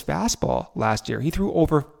more than his fastball last year. He threw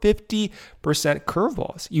over 50%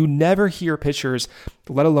 curveballs. You never hear pitchers,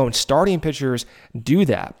 let alone starting pitchers, do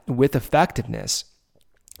that with effectiveness.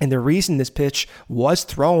 And the reason this pitch was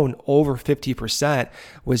thrown over 50%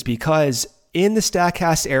 was because in the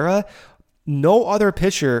StatCast era, no other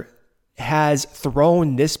pitcher has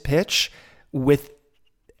thrown this pitch with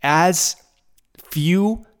as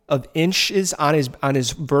few of inches on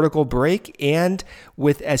his vertical break and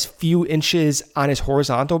with as few inches on his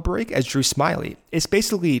horizontal break as Drew Smyly. It's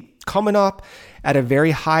basically coming up at a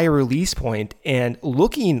very high release point and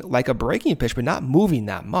looking like a breaking pitch, but not moving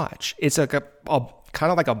that much. It's like a kind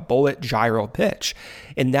of like a bullet gyro pitch.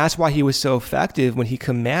 And that's why he was so effective when he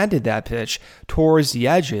commanded that pitch towards the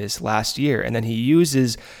edges last year. And then he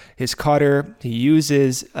uses his cutter, he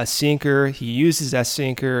uses a sinker, he uses that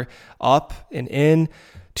sinker up and in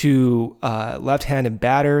to left-handed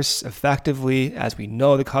batters effectively, as we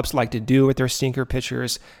know the Cubs like to do with their sinker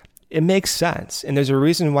pitchers. It makes sense. And there's a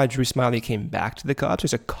reason why Drew Smyly came back to the Cubs.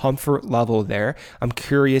 There's a comfort level there. I'm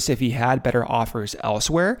curious if he had better offers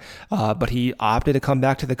elsewhere, but he opted to come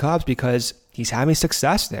back to the Cubs because he's having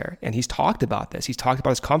success there. And he's talked about this. He's talked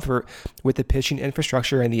about his comfort with the pitching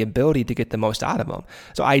infrastructure and the ability to get the most out of him.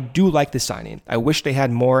 So I do like the signing. I wish they had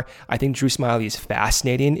more. I think Drew Smyly is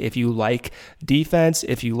fascinating. If you like defense,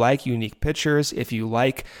 if you like unique pitchers, if you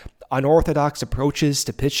like unorthodox approaches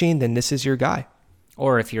to pitching, then this is your guy.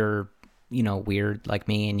 Or if you're, weird like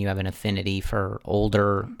me and you have an affinity for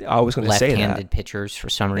older left-handed pitchers for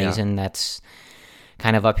some reason, that's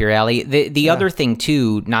kind of up your alley. The other thing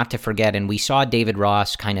too, not to forget, and we saw David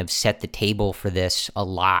Ross kind of set the table for this a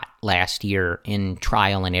lot last year in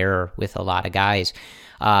trial and error with a lot of guys.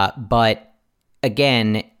 But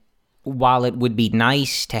again, while it would be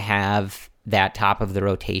nice to have that top of the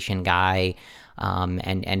rotation guy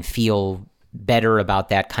and feel better about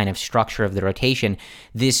that kind of structure of the rotation,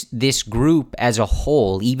 this group as a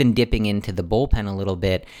whole, even dipping into the bullpen a little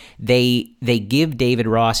bit, they give David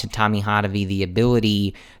Ross and Tommy Hotovy the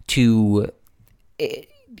ability to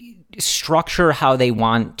structure how they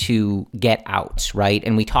want to get outs, right?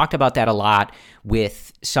 And we talked about that a lot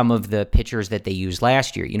with some of the pitchers that they used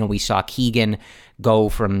last year. We saw Keegan go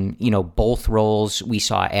from, both roles. We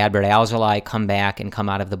saw Adbert Alzolay come back and come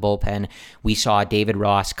out of the bullpen. We saw David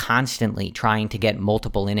Ross constantly trying to get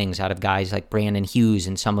multiple innings out of guys like Brandon Hughes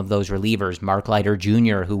and some of those relievers. Mark Leiter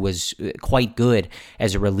Jr., who was quite good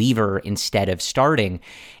as a reliever instead of starting.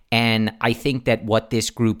 And I think that what this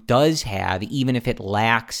group does have, even if it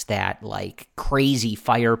lacks that like crazy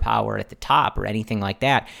firepower at the top or anything like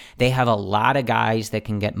that, they have a lot of guys that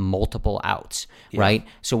can get multiple outs, right?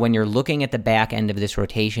 So when you're looking at the back end of this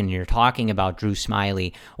rotation, you're talking about Drew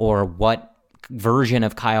Smyly or what version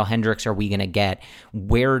of Kyle Hendricks are we going to get?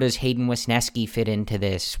 Where does Hayden Wesneski fit into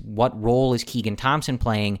this? What role is Keegan Thompson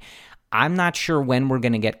playing? I'm not sure when we're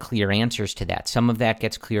going to get clear answers to that. Some of that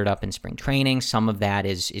gets cleared up in spring training. Some of that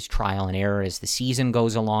is trial and error as the season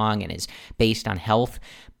goes along and is based on health.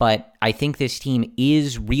 But I think this team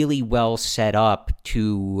is really well set up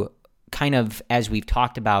to kind of, as we've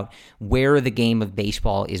talked about, where the game of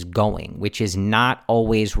baseball is going, which is not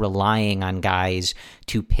always relying on guys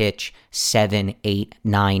to pitch 7, 8,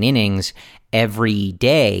 9 innings every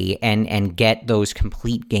day and get those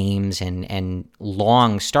complete games and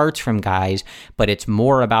long starts from guys, but it's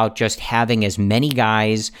more about just having as many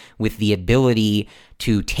guys with the ability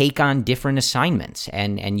to take on different assignments,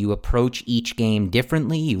 and you approach each game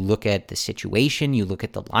differently. You look at the situation, you look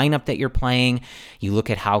at the lineup that you're playing, you look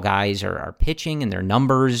at how guys are pitching and their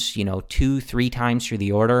numbers, 2-3 times through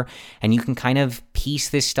the order, and you can kind of piece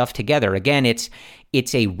this stuff together. Again, it's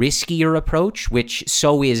a riskier approach, which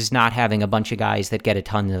so is not having a bunch of guys that get a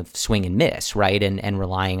ton of swing and miss, right? And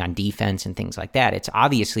relying on defense and things like that. It's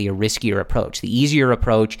obviously a riskier approach. The easier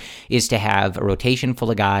approach is to have a rotation full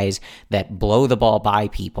of guys that blow the ball by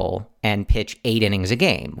people and pitch 8 innings a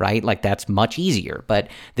game, right? Like that's much easier, but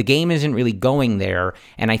the game isn't really going there.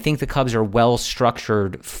 And I think the Cubs are well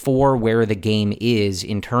structured for where the game is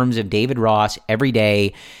in terms of David Ross every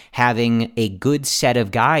day having a good set of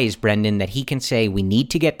guys, Brendan, that he can say, we need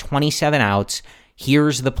to get 27 outs.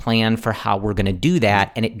 Here's the plan for how we're going to do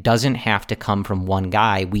that. And it doesn't have to come from one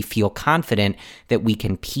guy. We feel confident that we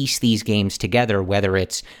can piece these games together, whether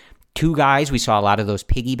it's 2 guys. We saw a lot of those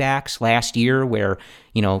piggybacks last year where,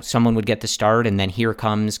 someone would get the start and then here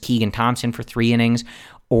comes Keegan Thompson for 3 innings,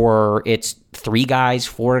 or it's 3 guys,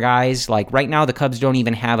 4 guys. Like right now, the Cubs don't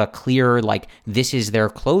even have a clear, this is their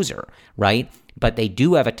closer, right? But they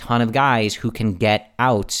do have a ton of guys who can get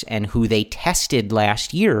outs and who they tested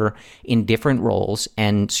last year in different roles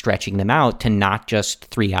and stretching them out to not just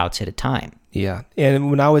 3 outs at a time. Yeah. And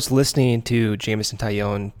when I was listening to Jameson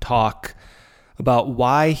Taillon talk about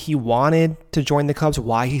why he wanted to join the Cubs,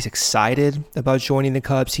 why he's excited about joining the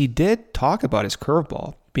Cubs, he did talk about his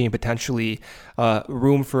curveball being potentially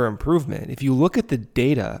room for improvement. If you look at the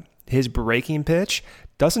data, his breaking pitch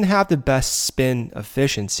doesn't have the best spin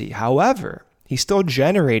efficiency. However, he's still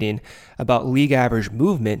generating about league average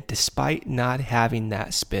movement despite not having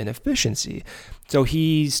that spin efficiency. So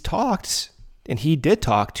he's talked, and he did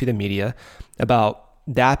talk to the media about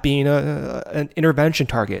that being an intervention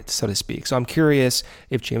target, so to speak. So I'm curious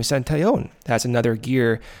if Jameson Taillon has another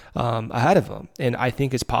gear ahead of him. And I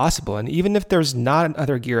think it's possible. And even if there's not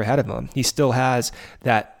another gear ahead of him, he still has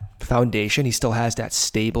that foundation. He still has that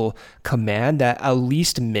stable command that at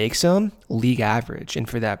least makes him league average. And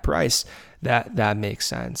for that price, that makes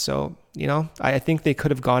sense. So, I think they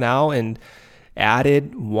could have gone out and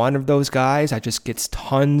added one of those guys that just gets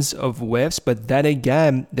tons of whiffs. But then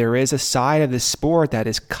again, there is a side of the sport that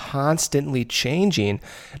is constantly changing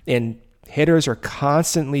and hitters are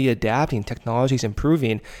constantly adapting. Technology is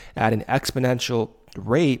improving at an exponential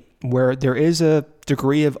rate where there is a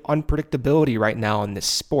degree of unpredictability right now in this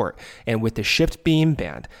sport. And with the shift being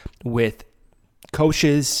banned, with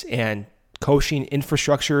coaches and coaching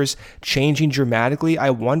infrastructures changing dramatically, I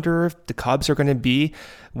wonder if the Cubs are going to be,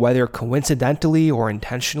 whether coincidentally or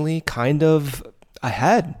intentionally, kind of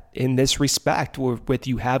ahead in this respect, with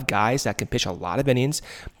you have guys that can pitch a lot of innings,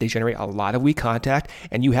 they generate a lot of weak contact,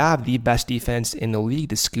 and you have the best defense in the league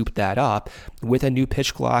to scoop that up with a new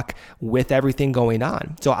pitch clock, with everything going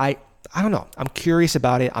on. So I don't know. I'm curious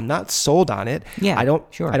about it. I'm not sold on it. Yeah, I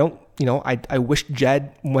don't. I wish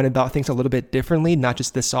Jed went about things a little bit differently, not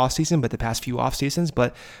just this offseason, but the past few off seasons.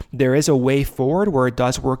 But there is a way forward where it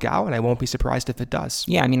does work out, and I won't be surprised if it does.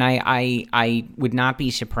 Yeah, I mean, I would not be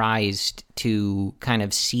surprised to kind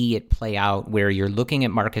of see it play out where you're looking at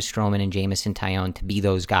Marcus Stroman and Jameson Taillon to be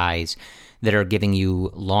those guys that are giving you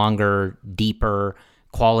longer, deeper,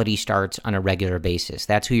 quality starts on a regular basis.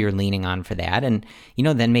 That's who you're leaning on for that. And, you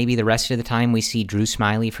know, then maybe the rest of the time we see Drew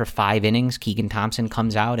Smyly for 5 innings. Keegan Thompson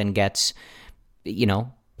comes out and gets, you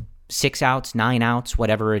know, 6 outs, 9 outs,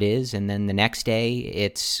 whatever it is. And then the next day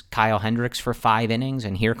it's Kyle Hendricks for 5 innings.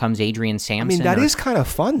 And here comes Adrian Sampson. I mean, that is kind of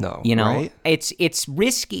fun though, you know, right? It's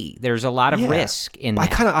risky. There's a lot of risk in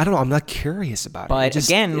that. I don't know. I'm not curious about it. But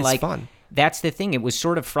again, it's like, fun. That's the thing. It was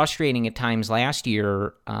sort of frustrating at times last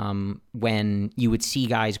year when you would see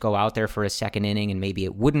guys go out there for a second inning and maybe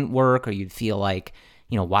it wouldn't work, or you'd feel like,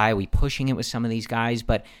 you know, why are we pushing it with some of these guys?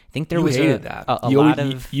 But I think there was a lot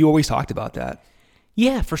of... You always talked about that.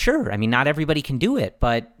 Yeah, for sure. I mean, not everybody can do it,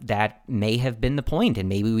 but that may have been the point, and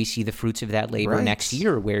maybe we see the fruits of that labor next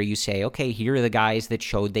year where you say, okay, here are the guys that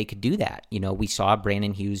showed they could do that. You know, we saw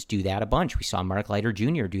Brandon Hughes do that a bunch. We saw Mark Leiter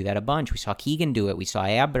Jr. do that a bunch. We saw Keegan do it. We saw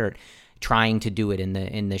Abbott trying to do it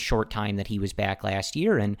in the short time that he was back last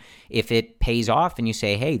year. And if it pays off and you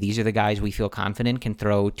say, hey, these are the guys we feel confident can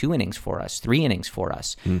throw 2 innings for us, 3 innings for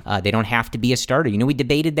us. They don't have to be a starter. You know, we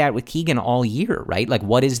debated that with Keegan all year, right? Like,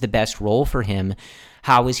 what is the best role for him?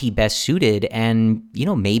 How is he best suited? And, you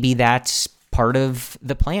know, maybe that's part of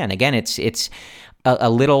the plan. Again, it's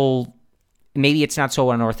a little, maybe it's not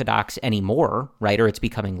so unorthodox anymore, right? Or it's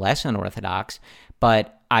becoming less unorthodox.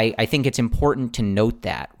 But I think it's important to note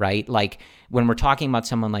that, right? Like, when we're talking about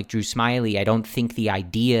someone like Drew Smyly, I don't think the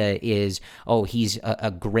idea is, oh, he's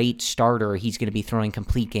a great starter. He's going to be throwing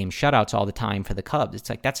complete game shutouts all the time for the Cubs. It's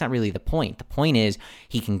like, that's not really the point. The point is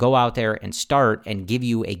he can go out there and start and give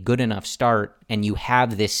you a good enough start, and you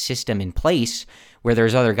have this system in place where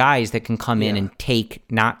there's other guys that can come in and take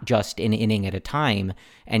not just an inning at a time,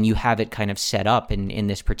 and you have it kind of set up in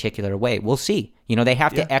this particular way. We'll see. You know, they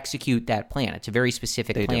have to execute that plan. It's a very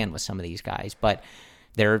specific plan with some of these guys, but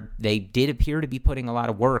they did appear to be putting a lot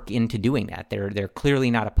of work into doing that. They're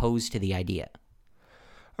clearly not opposed to the idea.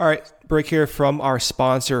 All right, break here from our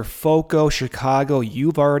sponsor, FOCO Chicago.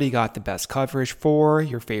 You've already got the best coverage for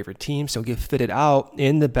your favorite team, so get fitted out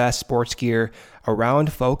in the best sports gear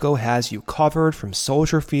around. FOCO has you covered from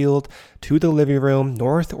Soldier Field to the living room,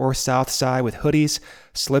 north or south side, with hoodies,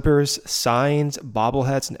 slippers, signs,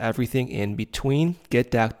 bobbleheads, and everything in between.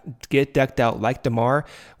 Get decked out like DeMar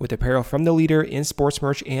with apparel from the leader in sports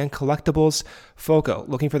merch and collectibles. FOCO,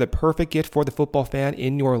 looking for the perfect gift for the football fan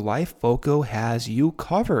in your life? FOCO has you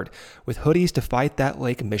covered with hoodies to fight that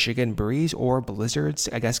Lake Michigan breeze or blizzards.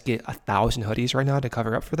 I guess get 1,000 hoodies right now to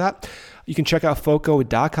cover up for that. You can check out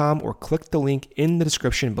FOCO.com or click the link in the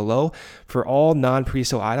description below. For all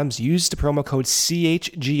non-pre-sale items, use the promo code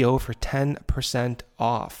CHGO for 10%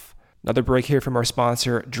 off. Another break here from our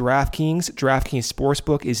sponsor, DraftKings. DraftKings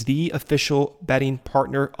Sportsbook is the official betting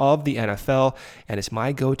partner of the NFL, and it's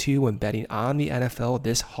my go-to when betting on the NFL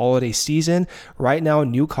this holiday season. Right now,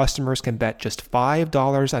 new customers can bet just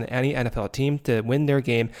 $5 on any NFL team to win their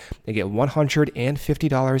game. They get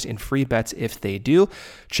 $150 in free bets if they do.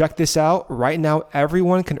 Check this out. Right now,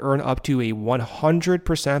 everyone can earn up to a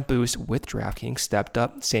 100% boost with DraftKings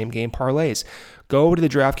stepped-up same-game parlays. Go to the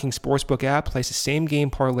DraftKings Sportsbook app, place a same-game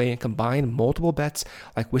parlay, and combine multiple bets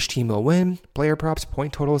like which team will win, player props,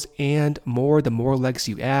 point totals, and more. The more legs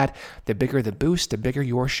you add, the bigger the boost, the bigger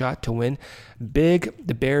your shot to win big.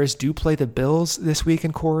 The Bears do play the Bills this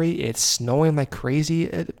weekend, Corey. It's snowing like crazy,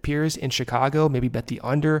 it appears, in Chicago. Maybe bet the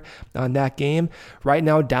under on that game. Right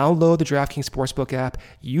now, download the DraftKings Sportsbook app,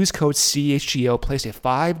 use code CHGO, place a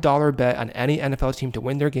 $5 bet on any NFL team to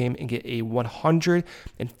win their game, and get a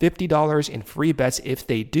 $150 in free bets if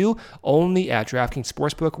they do, only at DraftKings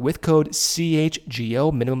Sportsbook with code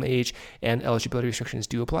CHGO. Minimum age and eligibility restrictions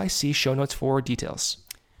do apply. See show notes for details.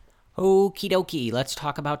 Okie dokie. Let's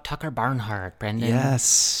talk about Tucker Barnhart, Brendan.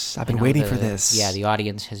 Yes, I've been waiting for this. Yeah, the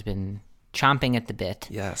audience has been chomping at the bit.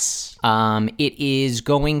 Yes. It is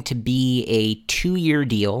going to be a 2-year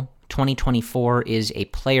deal. 2024 is a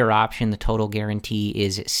player option. The total guarantee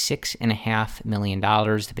is $6.5 million.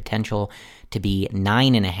 The potential to be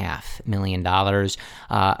 $9.5 million.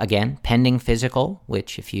 Again, pending physical,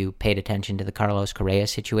 which, if you paid attention to the Carlos Correa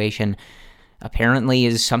situation, apparently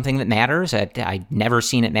is something that matters. I'd never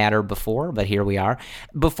seen it matter before, but here we are.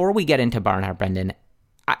 Before we get into Barnhart, Brendan,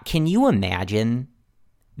 can you imagine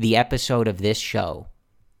the episode of this show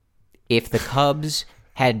if the Cubs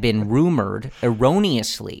had been rumored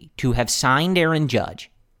erroneously to have signed Aaron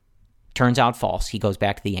Judge? Turns out false. He goes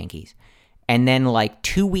back to the Yankees. And then like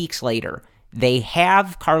 2 weeks later, they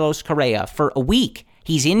have Carlos Correa for a week.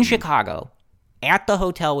 He's in Chicago at the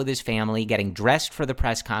hotel with his family, getting dressed for the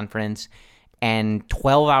press conference. And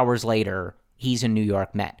 12 hours later, he's a New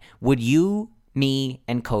York Met. Would you, me,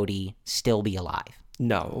 and Cody still be alive?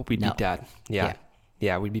 No, we'd be dead.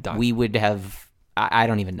 Yeah, we'd be done. We would have I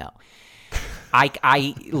don't even know.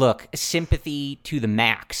 I look, sympathy to the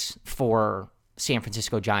max for San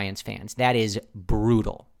Francisco Giants fans. That is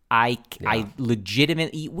brutal. I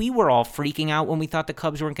legitimately, we were all freaking out when we thought the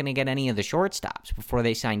Cubs weren't going to get any of the shortstops before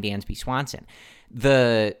they signed Dansby Swanson.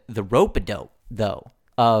 The rope-a-dope, though,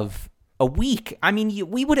 of a week. I mean,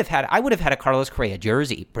 I would have had a Carlos Correa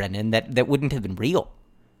jersey, Brendan, that wouldn't have been real.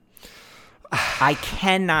 I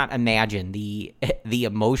cannot imagine the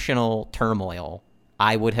emotional turmoil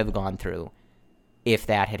I would have gone through if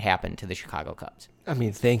that had happened to the Chicago Cubs. I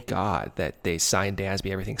mean, thank God that they signed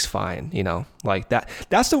Dansby. Everything's fine, like that.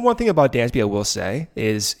 That's the one thing about Dansby I will say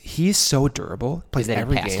is he's so durable. Plays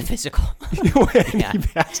every game. The physical. He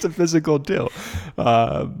passed the physical too.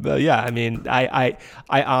 But yeah, I mean, I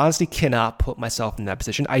honestly cannot put myself in that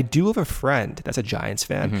position. I do have a friend that's a Giants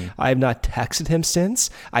fan. Mm-hmm. I have not texted him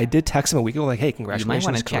since. I did text him a week ago, like, "Hey, congratulations, you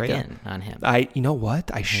might want to check in on him." You know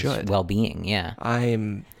what? I should. Well-being, yeah.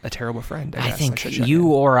 I'm a terrible friend. I think you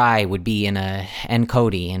or I would be and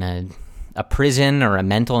Cody in a prison or a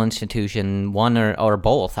mental institution, one or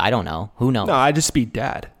both. I don't know. Who knows? No, I'd just be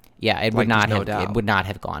dead. Yeah, it would not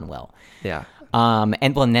have gone well. Yeah.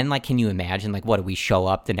 And then like, can you imagine like, what do we show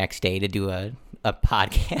up the next day to do a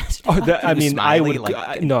podcast? I mean, Smyly? I would. Like,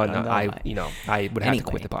 I would have to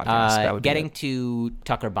quit the podcast. That would getting to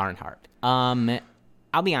Tucker Barnhart.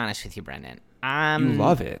 I'll be honest with you, Brendan. You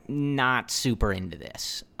love it. Not super into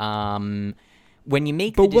this. When you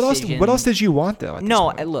make the decision... what else did you want, though?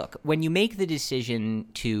 Look, when you make the decision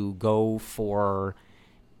to go for,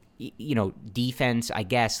 defense, I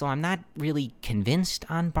guess, so I'm not really convinced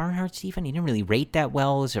on Barnhart's defense. He didn't really rate that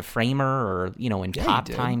well as a framer or, in pop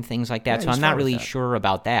time, things like that. Yeah, so I'm not really sure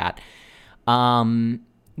about that.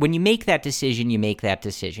 When you make that decision, you make that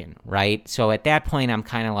decision, right? So at that point, I'm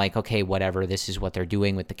kind of like, okay, whatever. This is what they're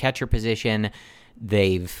doing with the catcher position.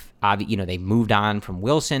 They've moved on from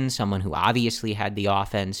Wilson, someone who obviously had the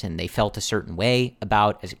offense and they felt a certain way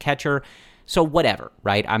about as a catcher. So whatever,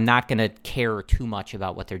 right? I'm not going to care too much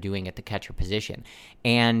about what they're doing at the catcher position.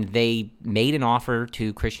 And they made an offer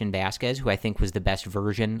to Christian Vasquez, who I think was the best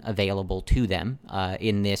version available to them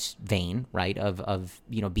in this vein, right, of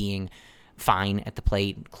being fine at the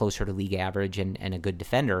plate, closer to league average and a good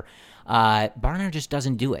defender. Barnhart just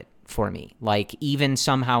doesn't do it for me. Like, even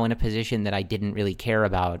somehow in a position that I didn't really care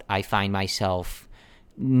about, I find myself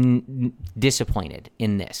disappointed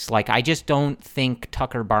in this. Like, I just don't think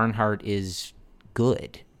Tucker Barnhart is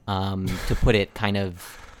good, to put it kind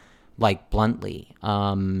of like bluntly.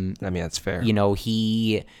 I mean, that's fair.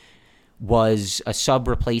 He was a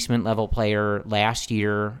sub-replacement level player last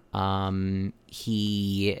year.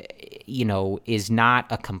 He, is not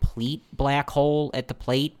a complete black hole at the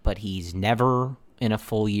plate, but he's never in a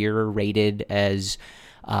full year rated as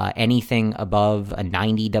anything above a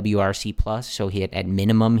 90 WRC plus. So at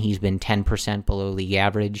minimum, he's been 10% below league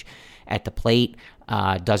average at the plate.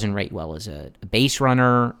 Doesn't rate well as a base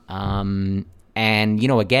runner. And,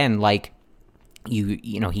 again, like,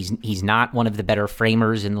 he's not one of the better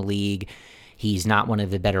framers in the league. He's not one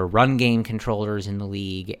of the better run game controllers in the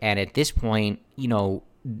league. And at this point,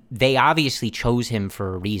 they obviously chose him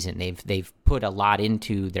for a reason. They've put a lot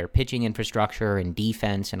into their pitching infrastructure and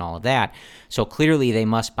defense and all of that. So clearly they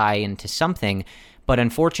must buy into something. But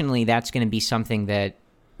unfortunately, that's going to be something that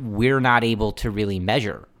we're not able to really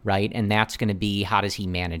measure, right? And that's going to be, how does he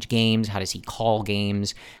manage games? How does he call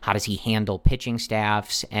games? How does he handle pitching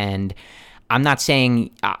staffs? And I'm not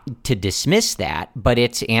saying to dismiss that, but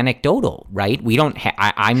it's anecdotal, right? We don't.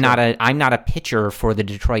 I'm not a pitcher for the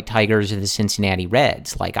Detroit Tigers or the Cincinnati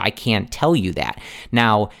Reds. Like, I can't tell you that.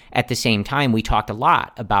 Now, at the same time, we talked a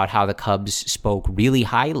lot about how the Cubs spoke really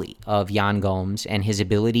highly of Yan Gomes and his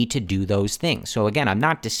ability to do those things. So again, I'm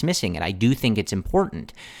not dismissing it. I do think it's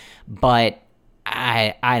important, but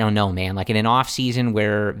I don't know, man. Like, in an off season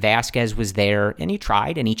where Vasquez was there and he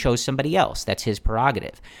tried and he chose somebody else, that's his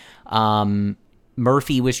prerogative.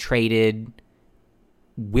 Murphy was traded.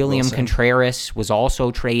 Wilson Contreras was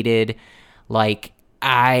also traded. Like,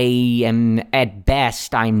 at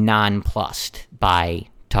best, I'm nonplussed by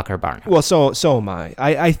Tucker Barnhart. Well, so am I.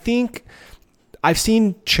 I think I've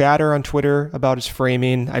seen chatter on Twitter about his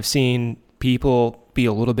framing. I've seen people be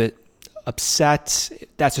a little bit upset.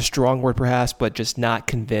 That's a strong word, perhaps, but just not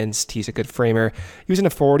convinced he's a good framer. He was in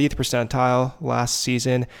the 40th percentile last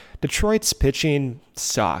season. Detroit's pitching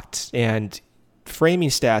sucked, and framing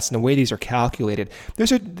stats and the way these are calculated,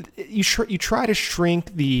 you try to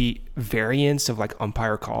shrink the variance of like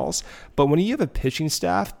umpire calls, but when you have a pitching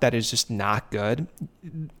staff that is just not good,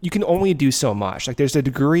 you can only do so much. Like there's a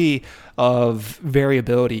degree of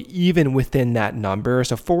variability even within that number.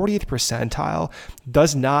 So 40th percentile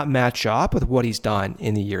does not match up with what he's done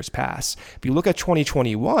in the years past. If you look at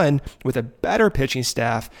 2021 with a better pitching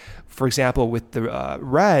staff, for example, with the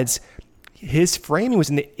Reds, his framing was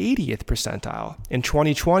in the 80th percentile. In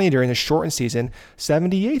 2020, during the shortened season,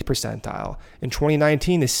 78th percentile. In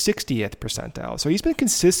 2019, the 60th percentile. So he's been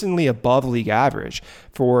consistently above league average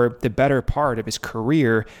for the better part of his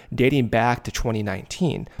career, dating back to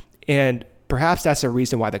 2019. And perhaps that's a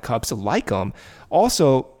reason why the Cubs like him.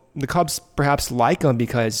 Also, the Cubs perhaps like him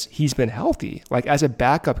because he's been healthy. Like as a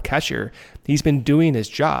backup catcher, he's been doing his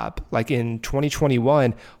job. Like in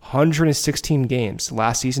 2021, 116 games.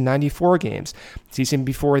 Last season, 94 games. Season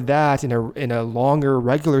before that, in a longer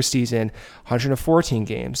regular season, 114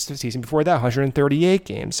 games. The season before that, 138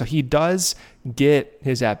 games. So he does get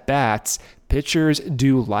his at-bats. Pitchers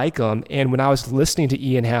do like him. And when I was listening to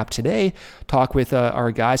Ian Happ today talk with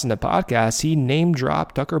our guys in the podcast, he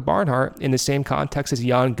name-dropped Tucker Barnhart in the same context as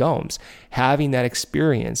Yan Gomes, having that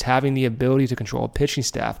experience, having the ability to control a pitching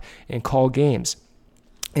staff and call games.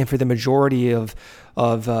 And for the majority of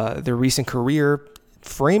the recent career,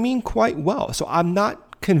 framing quite well. So I'm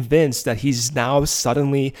not convinced that he's now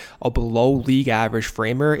suddenly a below league average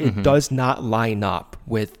framer. It does not line up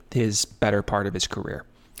with his better part of his career.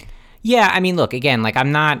 Yeah, I mean, look, again, like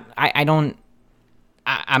I'm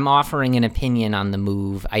offering an opinion on the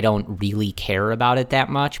move. I don't really care about it that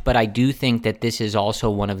much, but I do think that this is also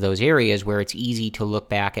one of those areas where it's easy to look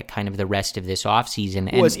back at kind of the rest of this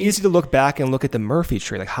offseason. Well, it's easy to look back and look at the Murphy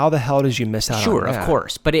trade. Like, how the hell did you miss out on that? Sure, of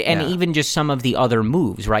course. But even just some of the other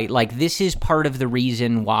moves, right? Like, this is part of the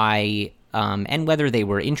reason why... and whether they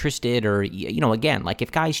were interested or, again, like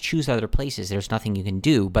if guys choose other places, there's nothing you can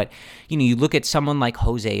do. But, you look at someone like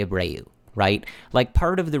Jose Abreu, right? Like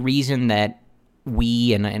part of the reason that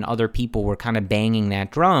we and other people were kind of banging that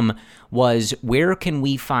drum was where can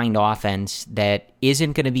we find offense that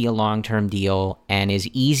isn't going to be a long-term deal and is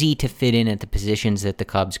easy to fit in at the positions that the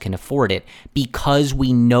Cubs can afford it because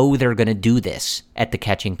we know they're going to do this at the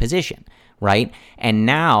catching position, right? And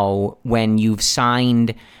now when you've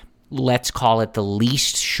signed... let's call it the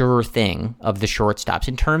least sure thing of the shortstops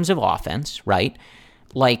in terms of offense, right?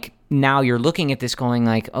 Like now you're looking at this going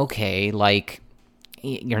like, okay, like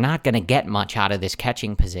you're not going to get much out of this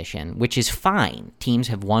catching position, which is fine. Teams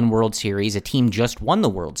have won World Series. A team just won the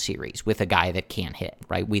World Series with a guy that can't hit,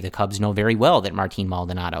 right? We, the Cubs, know very well that Martin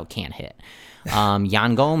Maldonado can't hit.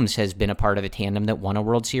 Yan Gomes has been a part of a tandem that won a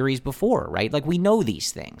World Series before, right? Like we know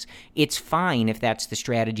these things. It's fine if that's the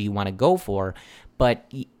strategy you want to go for,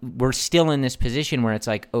 but we're still in this position where it's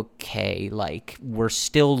like, okay, like we're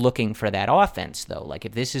still looking for that offense though. Like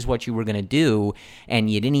if this is what you were going to do and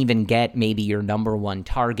you didn't even get maybe your number one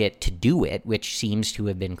target to do it, which seems to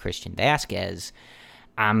have been Christian Vasquez,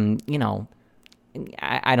 I don't know.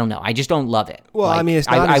 I just don't love it. Well, like, I mean, it's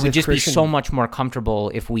not I as would if just Christian... be so much more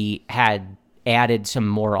comfortable if we had added some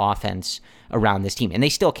more offense around this team. And they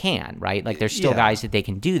still can, right? Like there's still guys that they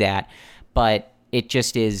can do that, but it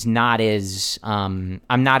just is not as, I'm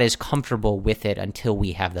not as comfortable with it until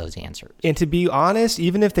we have those answers. And to be honest,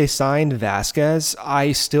 even if they signed Vasquez,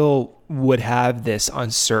 I still would have this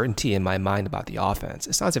uncertainty in my mind about the offense.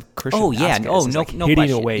 It's not as if Christian Vasquez is no hitting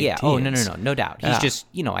question. away Yeah, teams. no doubt. He's just,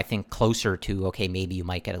 I think closer to, okay, maybe you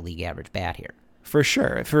might get a league average bat here. For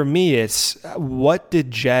sure. For me, it's what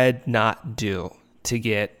did Jed not do to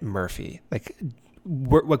get Murphy? Like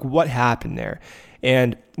what happened there?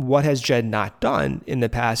 And what has Jed not done in the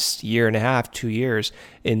past year and a half, 2 years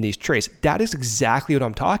in these trades? That is exactly what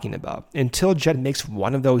I'm talking about. Until Jed makes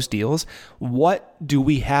one of those deals, what do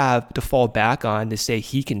we have to fall back on to say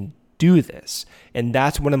he can do this? And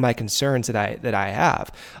that's one of my concerns that I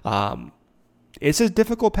have. It's a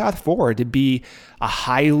difficult path forward to be a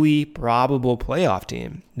highly probable playoff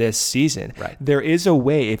team this season. Right. There is a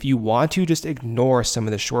way, if you want to just ignore some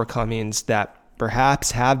of the shortcomings that perhaps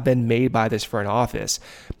have been made by this front office,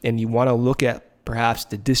 and you want to look at perhaps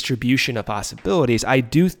the distribution of possibilities, I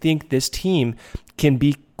do think this team can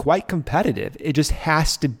be quite competitive. It just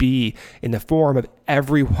has to be in the form of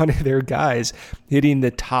every one of their guys hitting the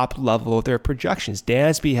top level of their projections.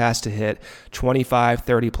 Dansby has to hit 25,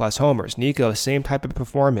 30 plus homers. Nico, same type of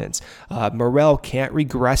performance. Morel can't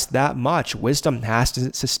regress that much. Wisdom has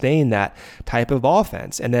to sustain that type of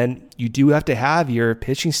offense. And then you do have to have your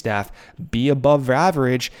pitching staff be above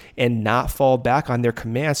average and not fall back on their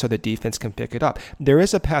command so the defense can pick it up. There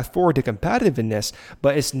is a path forward to competitiveness,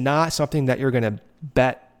 but it's not something that you're going to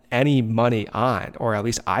bet any money on, or at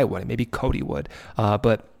least I wouldn't. Maybe Cody would,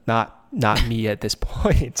 but not me at this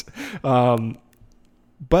point.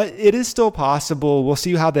 But it is still possible. We'll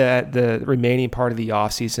see how the remaining part of the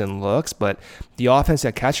offseason looks, but the offense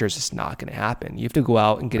at catcher is just not going to happen. You have to go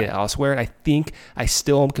out and get it elsewhere. And I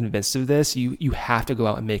still am convinced of this. You have to go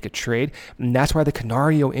out and make a trade. And that's why the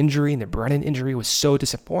Canario injury and the Brennan injury was so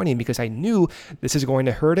disappointing, because I knew this is going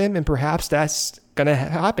to hurt him, and perhaps that's going to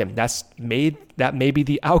happen. That may be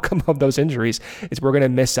the outcome of those injuries, is we're going to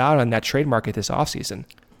miss out on that trade market this offseason.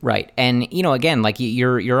 Right. And, again, like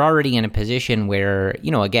you're already in a position where,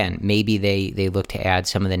 again, maybe they look to add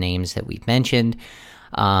some of the names that we've mentioned.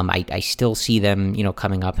 I still see them,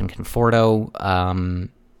 coming up in Conforto,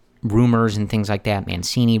 rumors and things like that,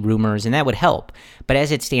 Mancini rumors, and that would help. But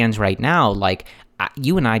as it stands right now, like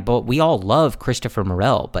you and I both, we all love Christopher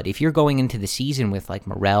Morel, but if you're going into the season with like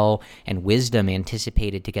Morel and Wisdom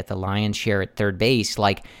anticipated to get the lion's share at third base,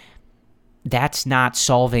 like, that's not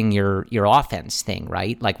solving your offense thing,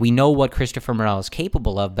 right? Like, we know what Christopher Morel is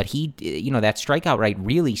capable of, but he, that strikeout rate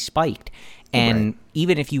really spiked. And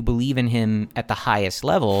even if you believe in him at the highest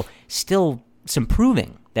level, still some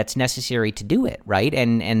proving that's necessary to do it, right?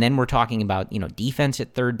 And then we're talking about, defense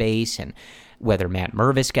at third base and whether Matt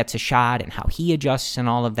Mervis gets a shot and how he adjusts and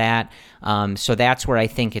all of that. So that's where I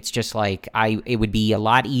think it's just like, it would be a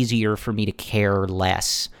lot easier for me to care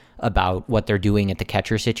less about what they're doing at the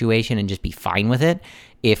catcher situation and just be fine with it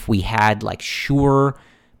if we had like sure,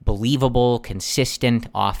 believable, consistent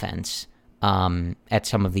offense at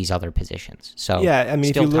some of these other positions. So yeah, I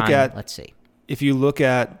mean, let's see. If you look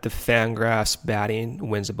at the Fangraphs batting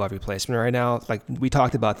wins above replacement right now, like we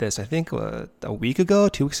talked about this, I think a week ago,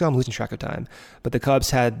 2 weeks ago, I'm losing track of time, but the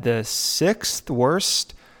Cubs had the 6th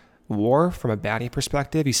worst WAR from a batting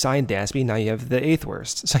perspective. You signed Dansby, now you have the 8th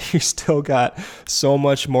worst. So you still got so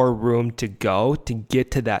much more room to go to get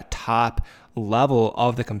to that top level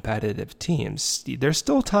of the competitive teams. There's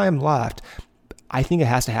still time left. I think it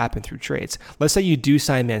has to happen through trades. Let's say you do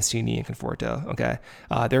sign Mancini and Conforto, okay?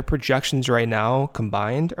 Their projections right now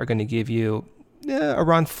combined are going to give you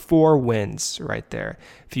around 4 wins right there.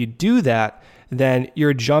 If you do that, then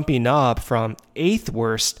you're jumping up from 8th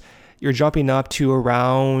worst. You're jumping up to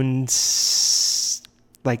around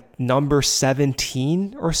like number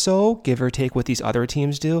 17 or so, give or take what these other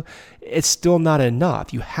teams do. It's still not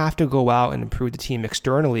enough. You have to go out and improve the team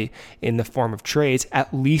externally in the form of trades,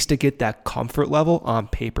 at least to get that comfort level on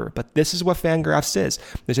paper. But this is what Fangraphs is.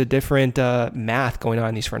 There's a different math going on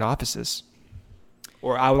in these front offices.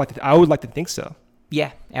 Or I would like to think so.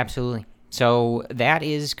 Yeah, absolutely. So that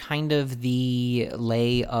is kind of the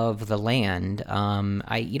lay of the land.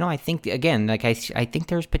 I think, again, like I think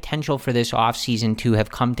there's potential for this offseason to have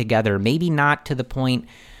come together, maybe not to the point,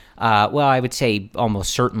 I would say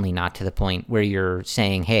almost certainly not to the point where you're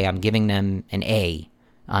saying, hey, I'm giving them an A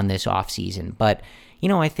on this offseason. But,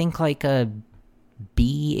 I think like a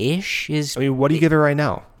B-ish is... I mean, what do you give it right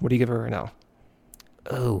now?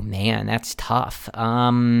 Oh, man, that's tough.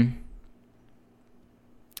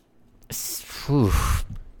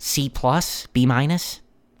 C plus, B minus.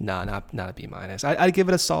 No, not a B minus. I'd give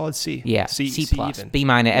it a solid C. Yeah, C plus, even. B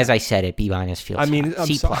minus. Yeah. As I said, it B minus feels. I mean,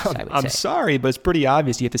 C plus. I would say. I'm sorry, but it's pretty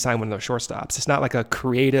obvious you have to sign one of those shortstops. It's not like a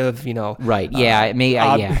creative, Right. Yeah.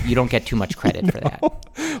 Yeah. You don't get too much credit for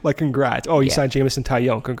that. Like, congrats. Oh, you signed Jameson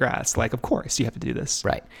Taillon. Congrats. Like, of course you have to do this.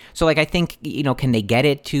 Right. So, like, I think can they get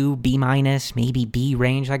it to B minus, maybe B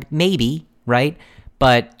range? Like, maybe. Right.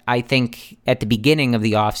 But I think at the beginning of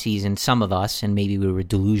the offseason, some of us, and maybe we were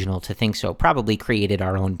delusional to think so, probably created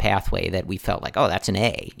our own pathway that we felt like, oh, that's an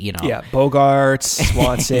A, Yeah, Bogarts,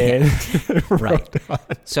 Swanson. Right.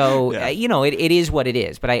 So, it is what it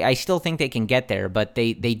is. But I still think they can get there, but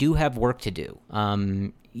they do have work to do.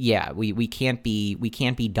 We can't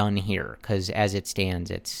be done here, because as it stands,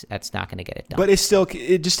 that's not going to get it done. But it's still,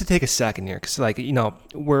 just to take a second here, because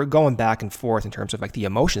we're going back and forth in terms of like the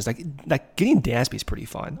emotions. Like getting Dansby is pretty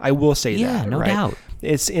fun. I will say that. Yeah, no doubt.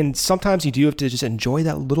 And sometimes you do have to just enjoy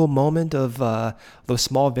that little moment of those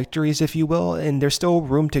small victories, if you will. And there's still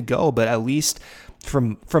room to go, but at least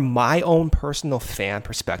from my own personal fan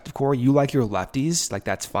perspective, Corey, you like your lefties, like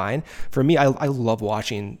that's fine. For me, I love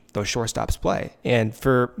watching those shortstops play. And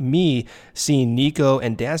for me, seeing Nico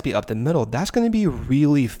and Dansby up the middle, that's going to be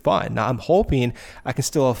really fun. Now, I'm hoping I can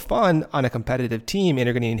still have fun on a competitive team,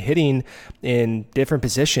 integrating hitting in different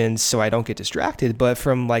positions so I don't get distracted. But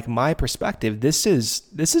from like my perspective, this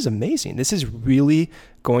is amazing. This is really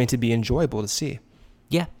going to be enjoyable to see.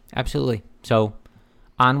 Yeah, absolutely. So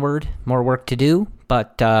onward, more work to do,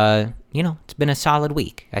 but it's been a solid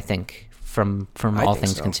week, I think, from all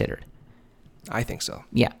things considered. I think so.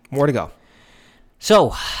 Yeah. More to go.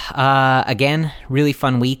 So, again, really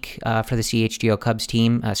fun week for the CHGO Cubs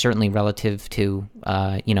team, certainly relative to,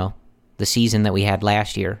 the season that we had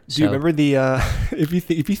last year. Do you remember the, if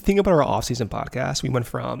you think about our off-season podcast, we went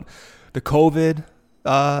from the COVID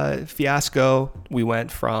fiasco, we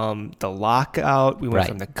went from the lockout, we went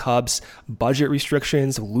from the Cubs budget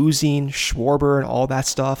restrictions, losing Schwarber and all that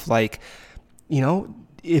stuff. Like,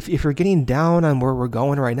 if you're getting down on where we're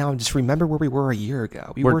going right now, just remember where we were a year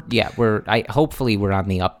ago. Hopefully we're on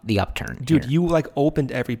the upturn. Dude, here. you like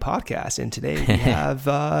opened every podcast, and today we have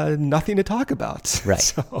nothing to talk about. Right.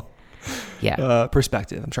 So, yeah.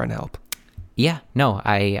 Perspective. I'm trying to help. Yeah, no,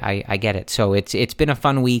 I get it. So it's been a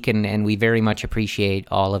fun week, and we very much appreciate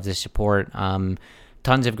all of the support.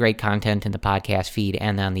 Tons of great content in the podcast feed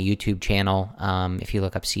and on the YouTube channel. If you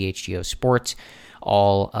look up CHGO Sports,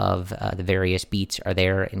 all of the various beats are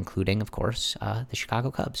there, including, of course, the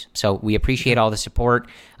Chicago Cubs. So we appreciate all the support.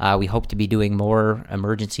 We hope to be doing more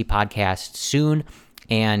emergency podcasts soon.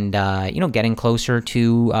 And, getting closer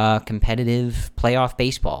to competitive playoff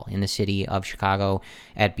baseball in the city of Chicago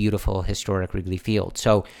at beautiful historic Wrigley Field.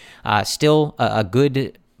 So still a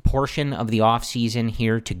good portion of the offseason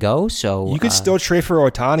here to go. So you could still trade for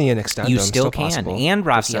Ohtani and extend him. You still can. Possible. And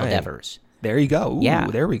Rafael Devers. There you go. Ooh, yeah.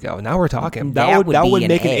 There we go. Now we're talking. That would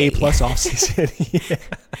make an A+ offseason. Yeah.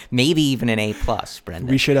 Maybe even an A+, Brendan.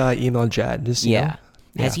 We should email Jed. Just, yeah.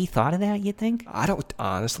 Has he thought of that, you think? I don't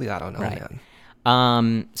know, right. man.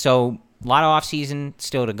 So a lot of off-season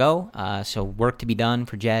still to go. So work to be done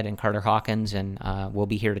for Jed and Carter Hawkins, and we'll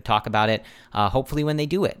be here to talk about it, hopefully when they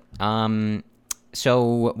do it.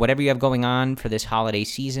 So whatever you have going on for this holiday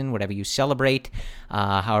season, whatever you celebrate,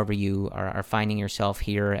 however you are finding yourself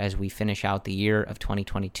here as we finish out the year of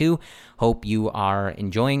 2022, hope you are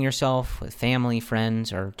enjoying yourself with family,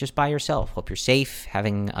 friends, or just by yourself. Hope you're safe,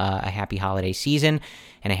 having a happy holiday season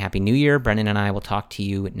and a happy new year. Brendan and I will talk to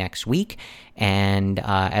you next week. And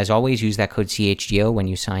as always, use that code CHGO when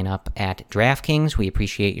you sign up at DraftKings. We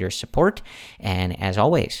appreciate your support. And as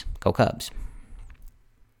always, go Cubs.